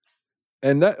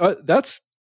 and that's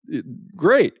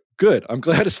great, good. I'm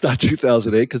glad it's not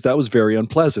 2008 because that was very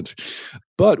unpleasant.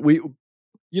 But we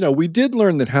did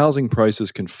learn that housing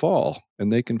prices can fall,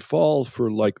 and they can fall for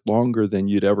longer than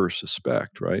you'd ever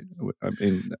suspect, right? I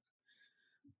mean,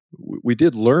 we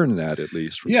did learn that at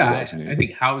least from 2008. I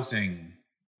think housing,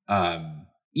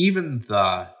 even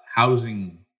the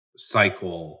housing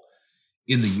cycle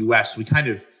in the U.S., we kind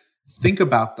of think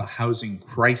about the housing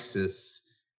crisis,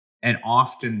 and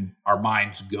often our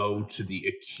minds go to the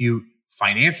acute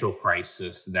financial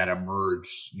crisis that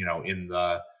emerged,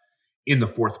 in the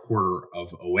fourth quarter of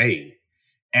 2008.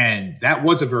 And that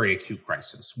was a very acute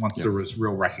crisis once there was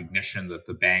real recognition that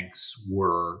the banks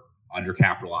were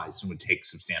undercapitalized and would take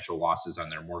substantial losses on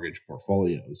their mortgage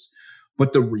portfolios.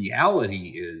 But the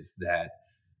reality is that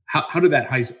how did that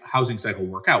housing cycle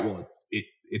work out? Well,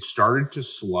 it started to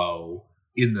slow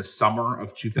in the summer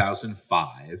of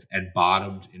 2005 and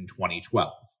bottomed in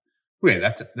 2012. Okay,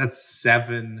 that's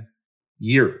 7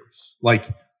 years.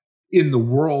 In the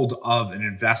world of an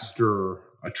investor,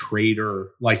 a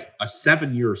trader, a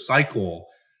 7-year cycle,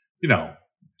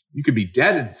 you could be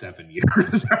dead in 7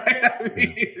 years, right? I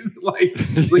mean,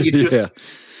 it just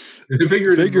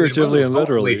Figuratively and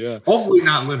literally, yeah. Hopefully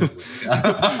not literally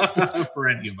for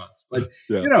any of us. But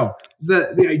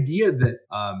the idea that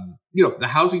the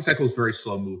housing cycle is very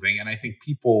slow moving, and I think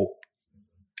people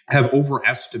have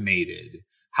overestimated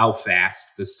how fast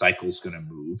this cycle is going to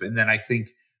move. And then I think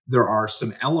there are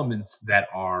some elements that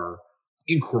are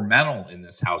incremental in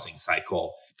this housing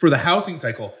cycle. For the housing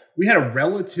cycle, we had a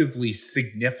relatively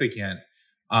significant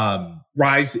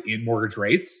rise in mortgage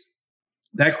rates.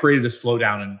 That created a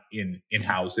slowdown in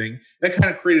housing. That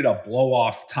kind of created a blow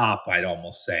off top, I'd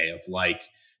almost say, of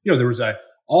there was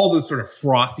all the sort of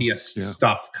frothiest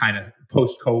stuff kind of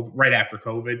post-COVID, right after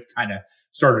COVID, kind of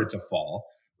started to fall.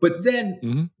 But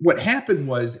then what happened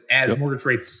was, as mortgage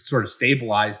rates sort of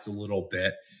stabilized a little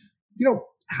bit,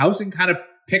 housing kind of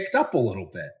picked up a little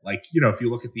bit. If you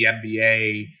look at the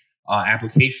MBA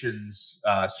applications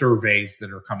surveys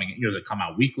that are coming, that come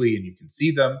out weekly and you can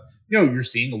see them, you're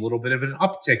seeing a little bit of an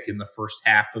uptick in the first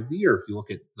half of the year. If you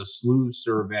look at the SLUS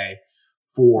survey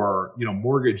for,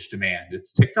 mortgage demand,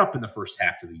 it's ticked up in the first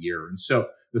half of the year. And so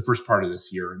the first part of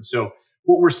this year. And so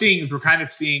what we're seeing is we're kind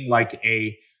of seeing like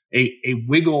a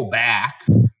wiggle back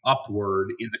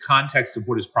upward in the context of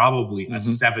what is probably a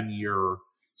 7-year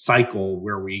cycle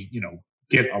where we,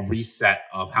 get a reset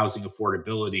of housing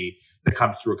affordability that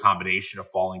comes through a combination of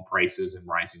falling prices and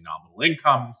rising nominal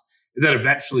incomes. That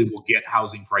eventually will get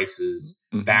housing prices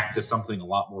back to something a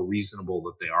lot more reasonable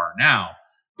that they are now.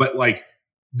 But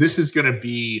this is going to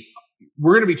be,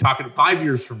 we're going to be talking 5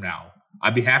 years from now.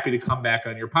 I'd be happy to come back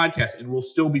on your podcast and we'll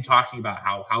still be talking about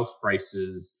how house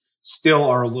prices still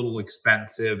are a little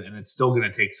expensive and it's still going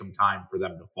to take some time for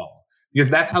them to fall. Because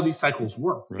that's how these cycles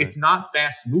work. Right. It's not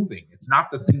fast moving. It's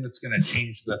not the thing that's going to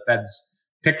change the Fed's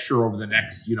picture over the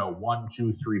next, 1,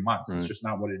 2, 3 months. Right. It's just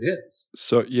not what it is.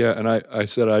 So, and I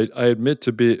said, I admit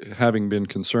to having been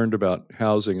concerned about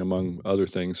housing, among other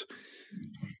things.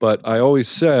 But I always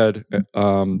said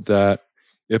that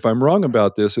if I'm wrong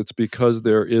about this, it's because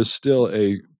there is still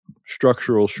a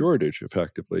structural shortage,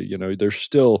 effectively. There's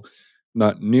still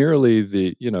not nearly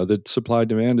the supply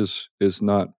demand is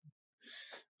not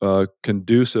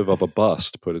conducive of a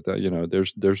bust, put it that,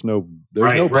 there's no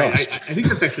bust. I think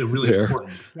that's actually a really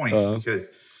important point because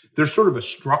there's sort of a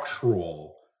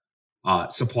structural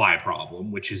supply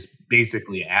problem, which is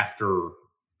basically after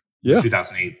the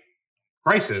 2008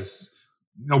 crisis,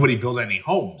 nobody built any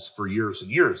homes for years and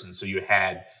years. And so you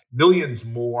had millions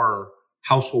more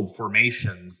household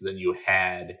formations than you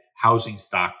had housing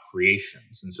stock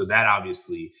creations. And so that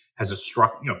obviously has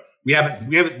we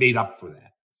haven't made up for that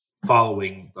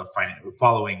following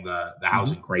the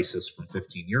housing crisis from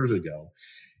 15 years ago.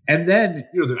 And then,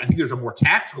 I think there's a more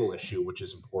tactical issue, which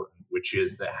is important, which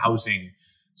is that housing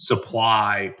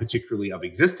supply, particularly of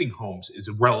existing homes, is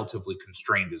relatively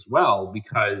constrained as well,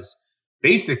 because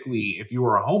basically if you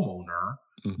were a homeowner,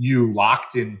 you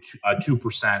locked in a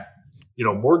 2%,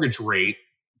 mortgage rate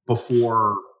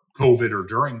before COVID or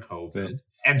during COVID.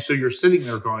 And so you're sitting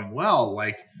there going, well,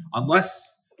 unless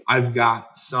I've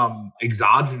got some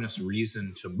exogenous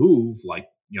reason to move,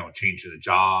 changing a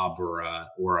job or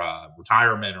a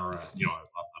retirement or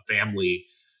a family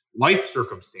life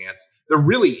circumstance, there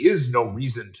really is no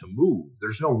reason to move.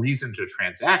 There's no reason to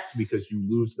transact because you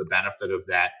lose the benefit of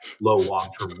that low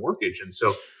long-term mortgage. And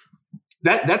so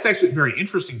that's actually a very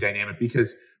interesting dynamic,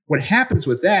 because what happens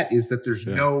with that is that there's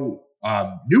no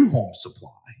new home supply,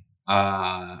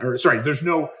 there's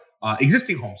no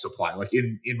existing home supply. Like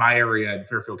in my area in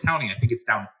Fairfield County, I think it's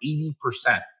down 80%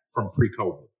 from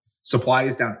pre-COVID. Supply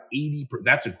is down 80%.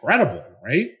 That's incredible,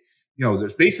 right?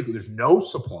 There's no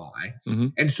supply.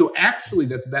 And so actually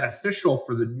that's beneficial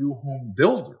for the new home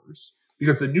builders,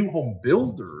 because the new home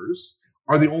builders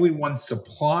are the only ones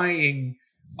supplying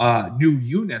new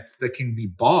units that can be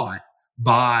bought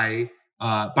by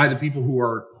the people who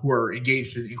are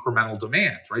engaged in incremental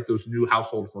demand, right? Those new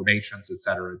household formations, et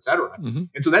cetera, et cetera. And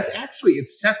so that's actually, it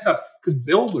sets up, because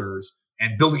builders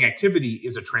and building activity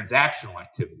is a transactional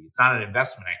activity. It's not an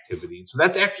investment activity. And so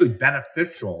that's actually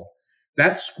beneficial.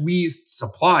 That squeezed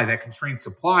supply, that constrained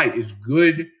supply, is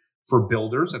good for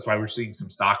builders. That's why we're seeing some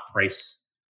stock price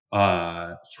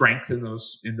strength in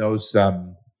those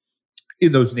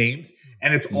names.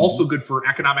 And it's also good for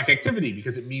economic activity,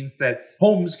 because it means that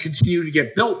homes continue to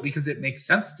get built because it makes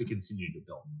sense to continue to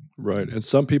build. Right. And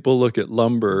some people look at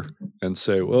lumber and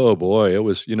say, oh boy, it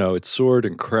was, it soared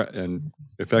and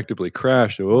effectively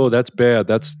crashed. Oh, that's bad.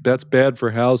 That's bad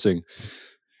for housing.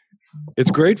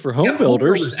 It's great for home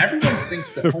builders. Everyone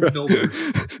thinks that home builders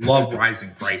love rising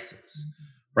prices,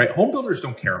 right? Home builders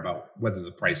don't care about whether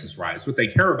the prices rise. What they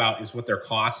care about is what their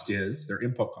cost is, their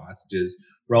input cost is,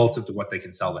 relative to what they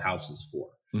can sell the houses for.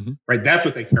 right? That's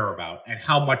what they care about, and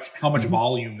how much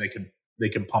volume they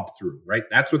can pump through, right?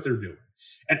 That's what they're doing.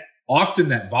 And often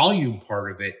that volume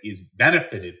part of it is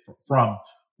benefited from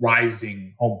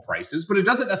rising home prices, but it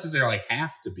doesn't necessarily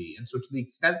have to be. And so to the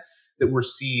extent that we're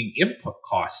seeing input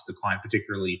costs decline,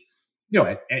 particularly,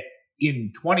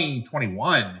 in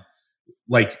 2021,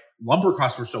 like lumber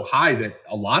costs were so high that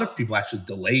a lot of people actually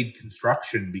delayed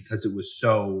construction because it was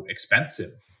so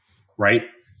expensive, right?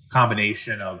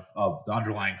 Combination of the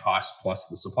underlying cost plus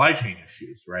the supply chain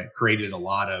issues, right? Created a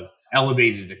lot of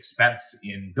elevated expense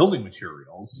in building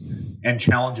materials and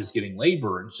challenges getting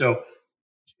labor. And so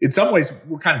in some ways,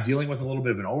 we're kind of dealing with a little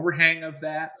bit of an overhang of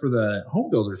that. For the home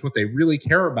builders, what they really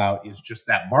care about is just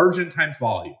that margin times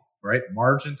volume, right?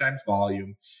 Margin times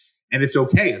volume. And it's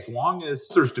okay as long as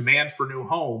there's demand for new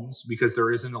homes, because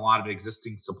there isn't a lot of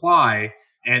existing supply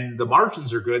and the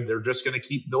margins are good. They're just going to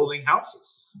keep building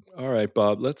houses. All right,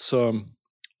 Bob. Let's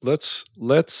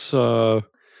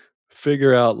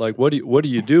figure out, like, what do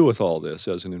you do with all this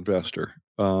as an investor?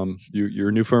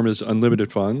 Your new firm is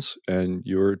Unlimited Funds, and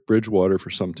you were at Bridgewater for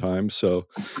some time. So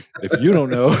if you don't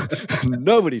know,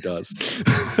 nobody does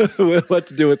what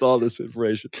to do with all this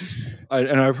information.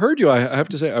 And I've heard you, I have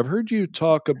to say, I've heard you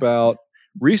talk about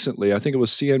recently, I think it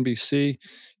was CNBC,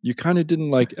 you kind of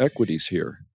didn't like equities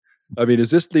here. I mean, is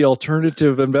this the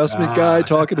alternative investment guy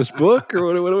talking his book,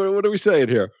 or what are we saying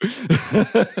here?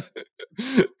 I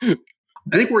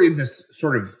think we're in this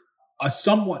sort of a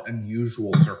somewhat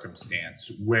unusual circumstance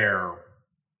where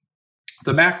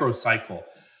the macro cycle,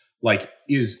 like,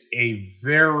 is a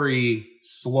very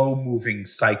slow moving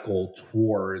cycle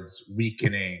towards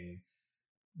weakening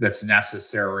that's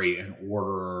necessary in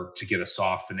order to get a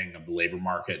softening of the labor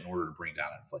market in order to bring down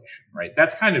inflation, right?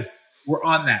 That's kind of, we're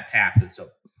on that path. And so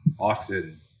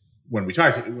often when I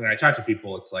talk to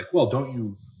people, it's like, well, don't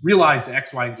you realize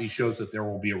X, Y, and Z shows that there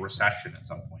will be a recession at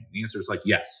some point? And the answer is like,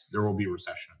 yes, there will be a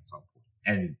recession at some point.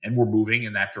 And we're moving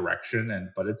in that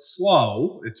direction. But it's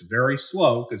slow. It's very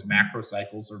slow because macro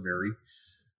cycles are very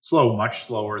slow, much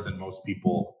slower than most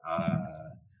people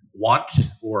want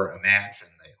or imagine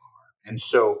they are. And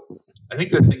so I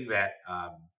think the thing that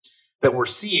we're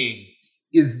seeing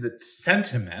is that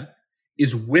sentiment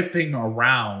is whipping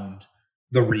around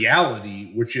the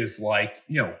reality, which is like,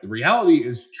 the reality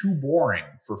is too boring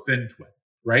for FinTwit,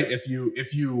 right? If you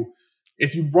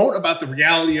wrote about the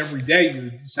reality every day,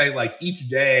 you'd say, like, each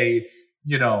day,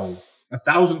 a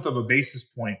thousandth of a basis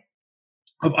point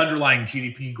of underlying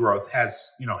GDP growth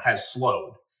has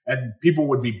slowed, and people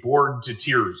would be bored to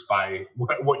tears by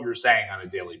what you're saying on a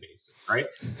daily basis, right?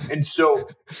 And so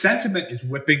sentiment is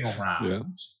whipping around. Yeah.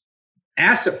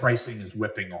 Asset pricing is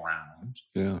whipping around.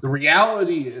 Yeah. The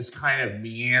reality is kind of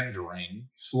meandering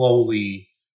slowly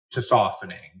to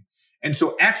softening. And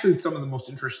so actually some of the most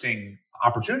interesting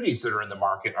opportunities that are in the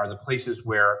market are the places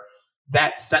where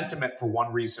that sentiment, for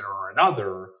one reason or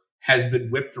another, has been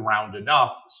whipped around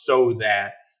enough so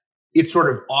that it's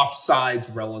sort of offsides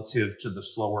relative to the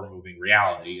slower moving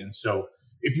reality. And so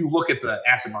if you look at the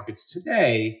asset markets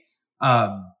today,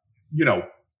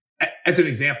 as an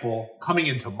example, coming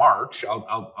into March,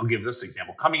 I'll give this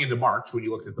example. Coming into March, when you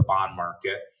looked at the bond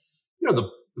market, the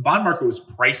bond market was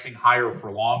pricing higher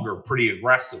for longer pretty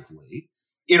aggressively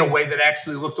in a way that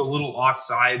actually looked a little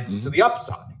offsides to the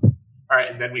upside. All right,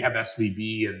 and then we have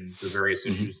SVB and the various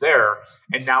issues there,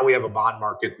 and now we have a bond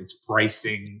market that's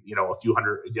pricing, a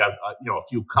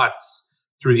few cuts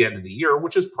through the end of the year,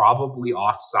 which is probably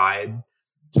offside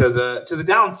to the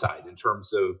downside in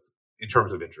terms of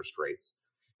interest rates.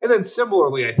 And then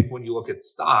similarly, I think when you look at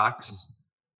stocks,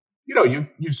 you've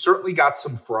certainly got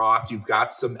some froth, you've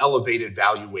got some elevated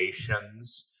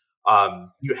valuations.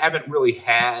 You haven't really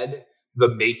had the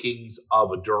makings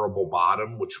of a durable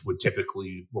bottom, which would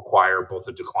typically require both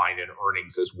a decline in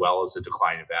earnings as well as a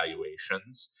decline in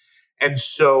valuations. And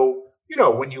so,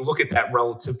 when you look at that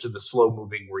relative to the slow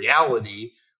moving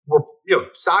reality,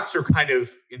 stocks are kind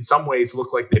of, in some ways,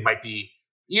 look like they might be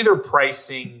either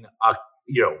pricing a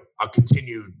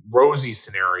continued rosy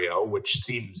scenario, which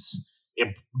seems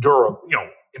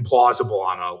implausible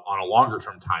on a longer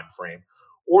term time frame,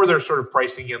 or they're sort of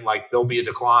pricing in like there'll be a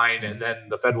decline and then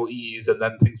the Fed will ease and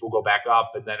then things will go back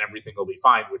up and then everything will be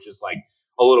fine, which is like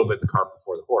a little bit the cart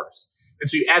before the horse. And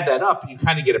so you add that up and you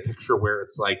kind of get a picture where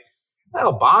it's like,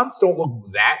 well, bonds don't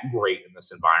look that great in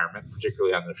this environment,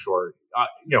 particularly on the short,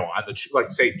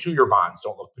 say 2-year bonds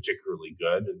don't look particularly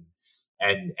good.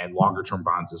 And longer term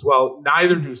bonds as well.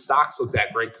 Neither do stocks look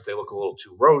that great because they look a little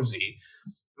too rosy.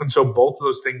 And so both of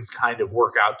those things kind of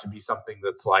work out to be something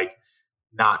that's like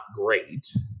not great.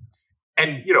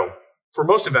 And, for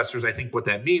most investors, I think what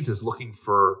that means is looking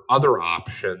for other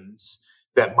options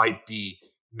that might be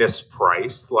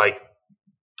mispriced. Like,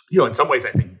 in some ways,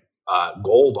 I think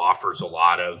gold offers a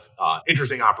lot of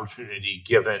interesting opportunity,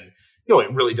 given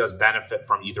it really does benefit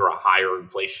from either a higher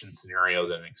inflation scenario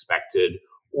than expected,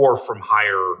 or from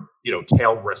higher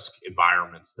tail risk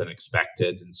environments than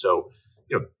expected. And so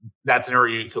that's an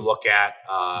area you could look at.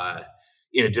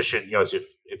 In addition,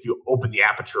 if you open the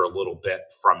aperture a little bit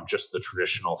from just the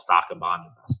traditional stock and bond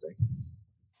investing.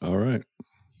 All right.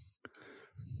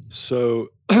 So,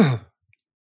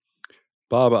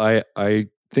 Bob, I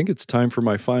think it's time for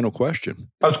my final question.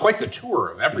 That was quite the tour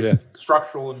of everything. Yeah.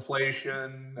 Structural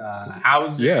inflation,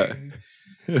 housing,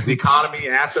 the economy,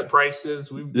 asset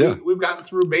prices. We've gotten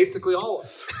through basically all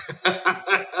of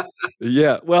it.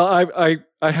 Yeah. Well,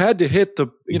 I had to hit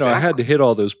I had to hit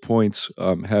all those points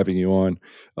having you on.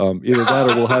 Either that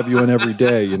or we'll have you on every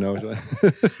day,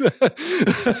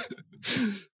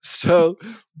 So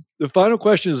the final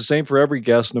question is the same for every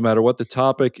guest, no matter what the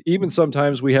topic. Even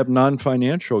sometimes we have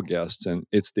non-financial guests, and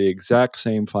it's the exact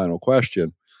same final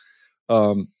question.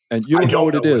 And you don't know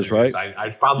what it is, right? I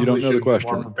probably don't know should the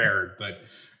question. Be more prepared, but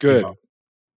good.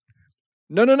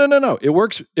 No. It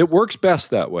works best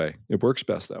that way.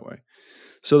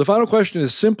 So the final question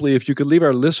is simply, if you could leave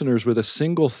our listeners with a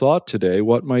single thought today,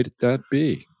 what might that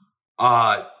be?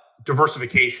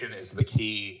 Diversification is the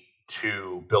key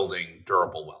to building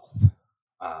durable wealth.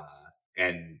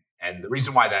 And the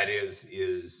reason why that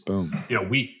is Boom.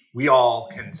 We all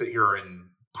can sit here and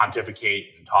pontificate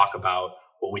and talk about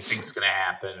what we think is going to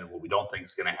happen and what we don't think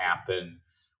is going to happen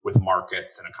with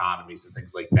markets and economies and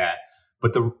things like that.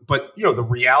 But the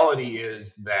reality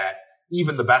is that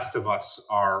even the best of us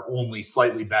are only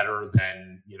slightly better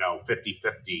than 50-50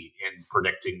 in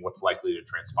predicting what's likely to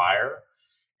transpire.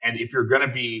 And if you're going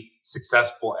to be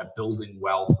successful at building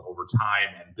wealth over time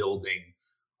and building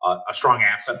a strong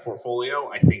asset portfolio,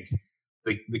 I think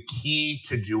the key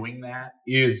to doing that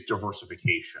is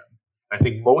diversification. I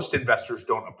think most investors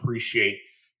don't appreciate,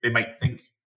 they might think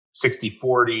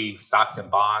 60-40 stocks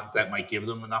and bonds, that might give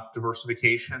them enough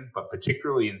diversification, but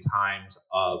particularly in times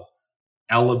of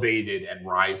elevated and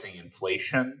rising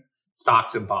inflation,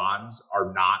 stocks and bonds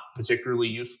are not particularly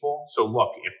useful. So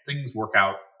look, if things work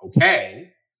out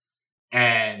okay,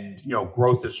 and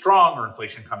growth is strong or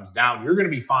inflation comes down, you're going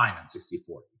to be fine on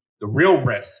 60-40. The real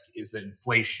risk is that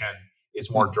inflation is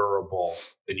more durable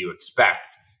than you expect.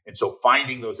 And so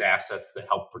finding those assets that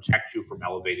help protect you from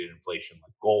elevated inflation,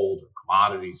 like gold or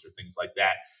commodities or things like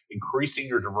that, increasing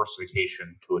your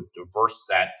diversification to a diverse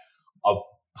set of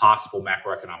possible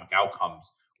macroeconomic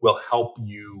outcomes will help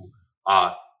you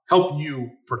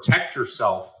protect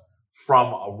yourself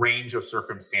from a range of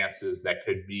circumstances that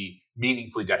could be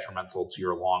meaningfully detrimental to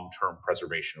your long-term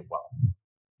preservation of wealth.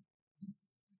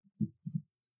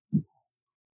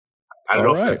 I don't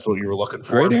know if that's what you were looking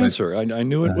for. Great answer. I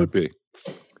knew it would be.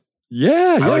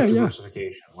 Yeah, I like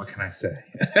diversification. What can I say?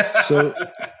 So,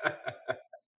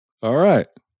 all right.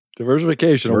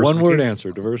 Diversification. A one-word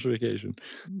answer. Diversification.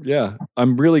 Yeah.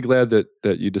 I'm really glad that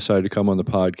you decided to come on the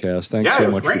podcast. Thanks so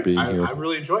much for being here. I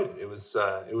really enjoyed it. It was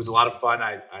a lot of fun.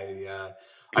 I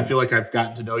feel like I've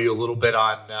gotten to know you a little bit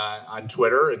on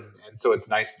Twitter, and so it's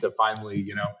nice to finally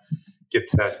get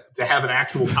to have an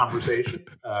actual conversation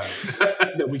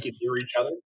that we can hear each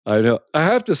other. I know. I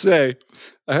have to say,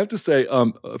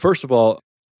 first of all,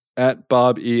 at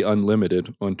Bob E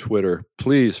Unlimited on Twitter,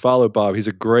 please follow Bob. He's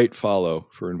a great follow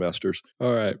for investors.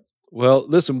 All right. Well,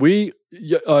 listen,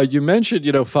 you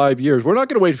mentioned 5 years. We're not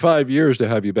going to wait 5 years to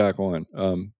have you back on.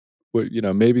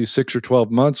 Maybe 6 or 12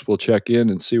 months. We'll check in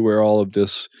and see where all of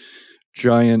this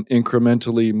giant,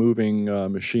 incrementally moving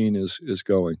machine is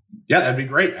going. Yeah, that'd be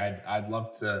great. I'd love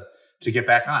to get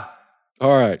back on.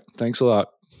 All right. Thanks a lot.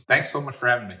 Thanks so much for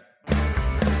having me.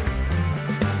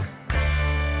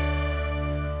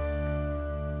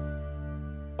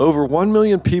 Over 1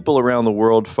 million people around the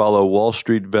world follow Wall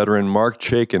Street veteran Mark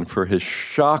Chaikin for his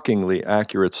shockingly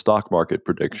accurate stock market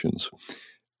predictions.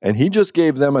 And he just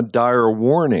gave them a dire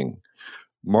warning.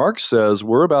 Mark says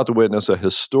we're about to witness a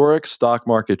historic stock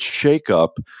market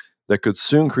shakeup that could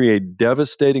soon create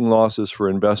devastating losses for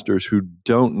investors who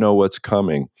don't know what's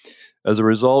coming. As a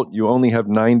result, you only have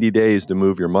 90 days to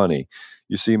move your money.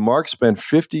 You see, Mark spent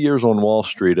 50 years on Wall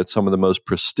Street at some of the most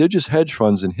prestigious hedge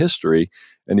funds in history,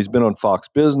 and he's been on Fox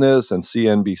Business and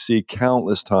CNBC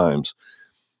countless times.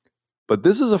 But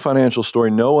this is a financial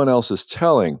story no one else is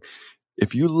telling.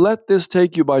 If you let this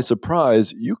take you by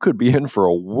surprise, you could be in for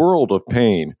a world of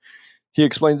pain. He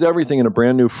explains everything in a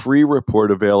brand new free report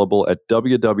available at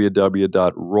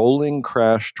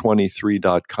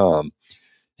www.rollingcrash23.com.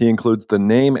 He includes the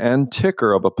name and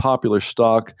ticker of a popular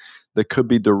stock that could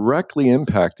be directly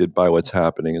impacted by what's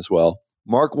happening as well.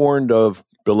 Mark warned of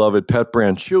Beloved pet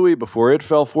brand Chewy before it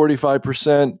fell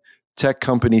 45%. Tech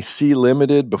company C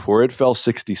Limited before it fell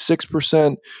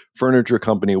 66%. Furniture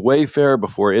company Wayfair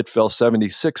before it fell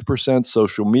 76%.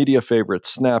 Social media favorite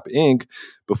Snap Inc.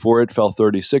 before it fell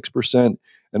 36%.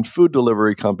 And food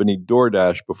delivery company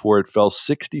DoorDash before it fell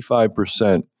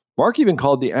 65%. Mark even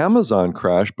called the Amazon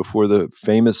crash before the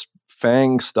famous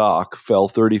FANG stock fell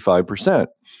 35%.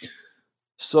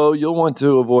 So you'll want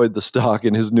to avoid the stock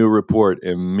in his new report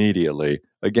immediately.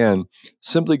 Again,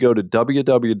 simply go to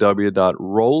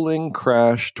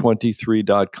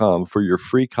www.rollingcrash23.com for your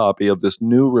free copy of this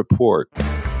new report.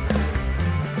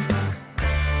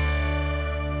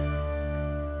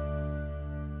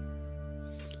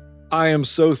 I am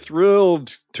so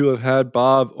thrilled to have had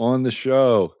Bob on the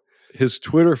show. His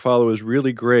Twitter follow is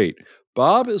really great.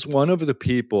 Bob is one of the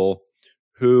people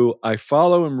who I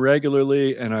follow him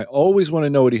regularly, and I always want to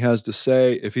know what he has to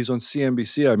say. If he's on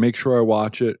CNBC, I make sure I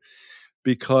watch it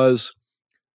because,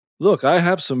 look, I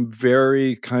have some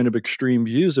very kind of extreme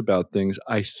views about things.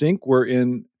 I think we're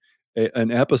in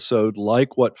an episode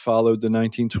like what followed the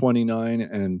 1929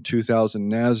 and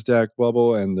 2000 NASDAQ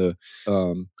bubble and the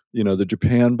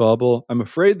Japan bubble. I'm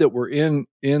afraid that we're in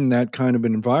that kind of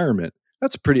an environment.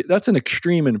 That's an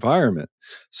extreme environment.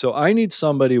 So I need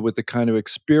somebody with the kind of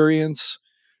experience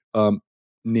I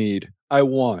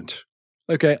want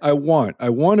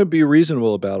to be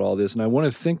reasonable about all this, and I want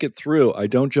to think it through. I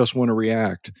don't just want to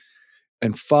react.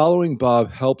 And following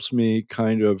Bob helps me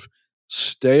kind of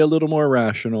stay a little more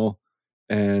rational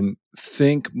and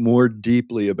think more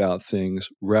deeply about things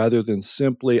rather than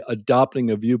simply adopting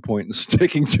a viewpoint and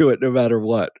sticking to it no matter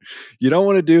what. You don't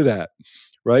want to do that,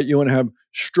 right? You want to have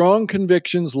strong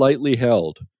convictions lightly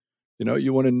held.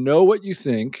 You want to know what you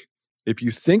think. If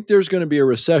you think there's going to be a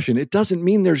recession, it doesn't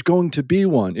mean there's going to be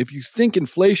one. If you think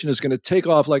inflation is going to take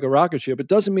off like a rocket ship, it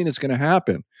doesn't mean it's going to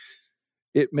happen.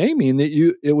 It may mean that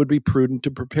it would be prudent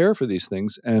to prepare for these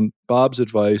things. And Bob's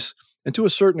advice, and to a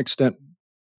certain extent,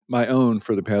 my own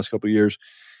for the past couple of years,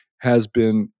 has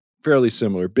been fairly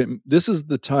similar. This is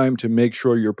the time to make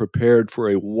sure you're prepared for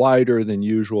a wider than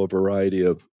usual variety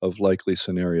of likely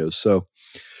scenarios. So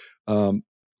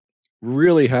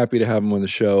really happy to have him on the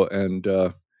show. And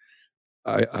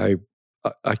I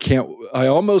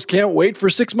almost can't wait for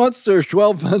 6 months or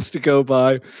 12 months to go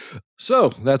by. So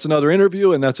that's another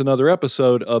interview, and that's another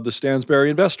episode of the Stansberry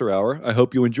Investor Hour. I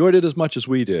hope you enjoyed it as much as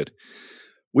we did.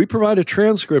 We provide a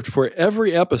transcript for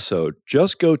every episode.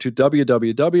 Just go to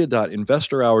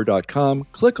www.investorhour.com,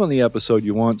 click on the episode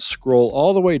you want, scroll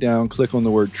all the way down, click on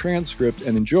the word transcript,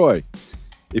 and enjoy.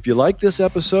 If you like this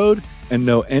episode and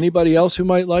know anybody else who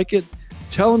might like it,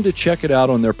 tell them to check it out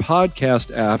on their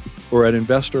podcast app or at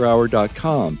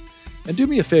investorhour.com. And do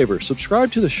me a favor,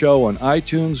 subscribe to the show on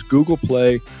iTunes, Google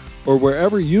Play, or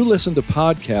wherever you listen to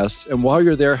podcasts. And while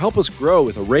you're there, help us grow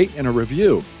with a rate and a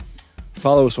review.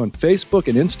 Follow us on Facebook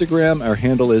and Instagram. Our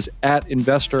handle is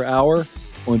 @InvestorHour.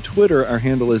 On Twitter, our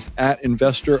handle is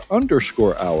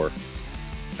 @investor_hour.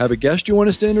 Have a guest you want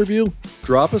us to interview?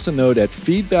 Drop us a note at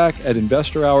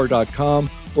feedback@investorhour.com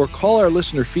or call our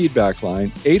listener feedback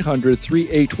line,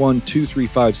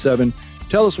 800-381-2357.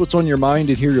 Tell us what's on your mind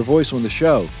and hear your voice on the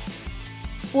show.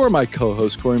 For my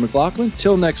co-host, Corey McLaughlin,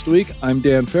 till next week, I'm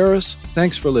Dan Ferris.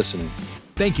 Thanks for listening.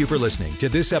 Thank you for listening to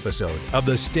this episode of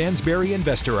the Stansberry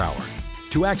Investor Hour.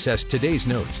 To access today's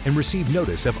notes and receive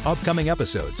notice of upcoming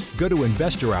episodes, go to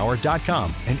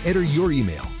investorhour.com and enter your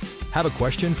email. Have a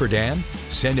question for Dan?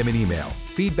 Send him an email,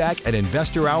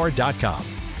 feedback@investorhour.com.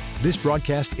 This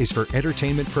broadcast is for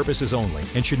entertainment purposes only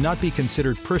and should not be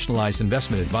considered personalized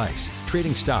investment advice.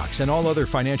 Trading stocks and all other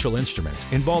financial instruments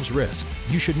involves risk.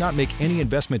 You should not make any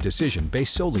investment decision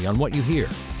based solely on what you hear.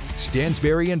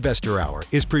 Stansberry Investor Hour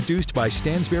is produced by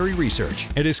Stansberry Research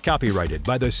and is copyrighted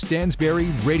by the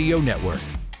Stansberry Radio Network.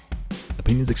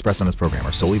 Opinions expressed on this program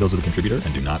are solely those of the contributor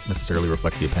and do not necessarily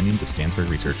reflect the opinions of Stansberry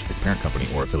Research, its parent company,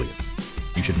 or affiliates.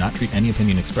 You should not treat any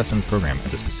opinion expressed on this program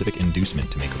as a specific inducement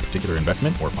to make a particular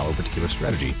investment or follow a particular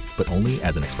strategy, but only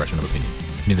as an expression of opinion.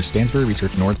 Neither Stansberry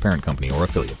Research nor its parent company or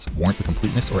affiliates warrant the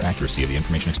completeness or accuracy of the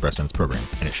information expressed on this program,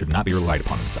 and it should not be relied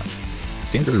upon as such.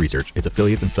 Stansberry Research, its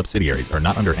affiliates, and subsidiaries are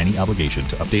not under any obligation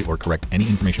to update or correct any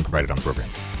information provided on the program.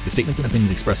 The statements and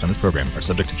opinions expressed on this program are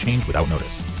subject to change without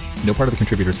notice. No part of the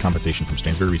contributor's compensation from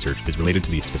Stansberry Research is related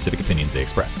to the specific opinions they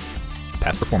express.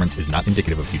 Past performance is not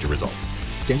indicative of future results.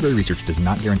 Stansberry Research does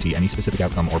not guarantee any specific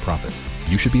outcome or profit.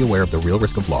 You should be aware of the real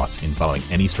risk of loss in following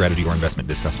any strategy or investment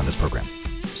discussed on this program.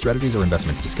 Strategies or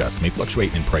investments discussed may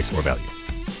fluctuate in price or value.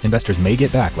 Investors may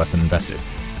get back less than invested.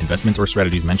 Investments or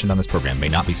strategies mentioned on this program may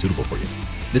not be suitable for you.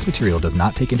 This material does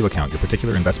not take into account your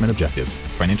particular investment objectives,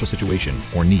 financial situation,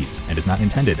 or needs, and is not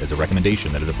intended as a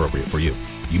recommendation that is appropriate for you.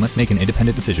 You must make an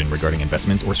independent decision regarding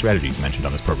investments or strategies mentioned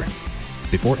on this program.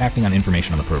 Before acting on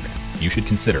information on the program, you should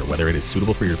consider whether it is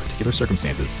suitable for your particular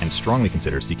circumstances and strongly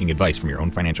consider seeking advice from your own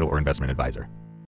financial or investment advisor.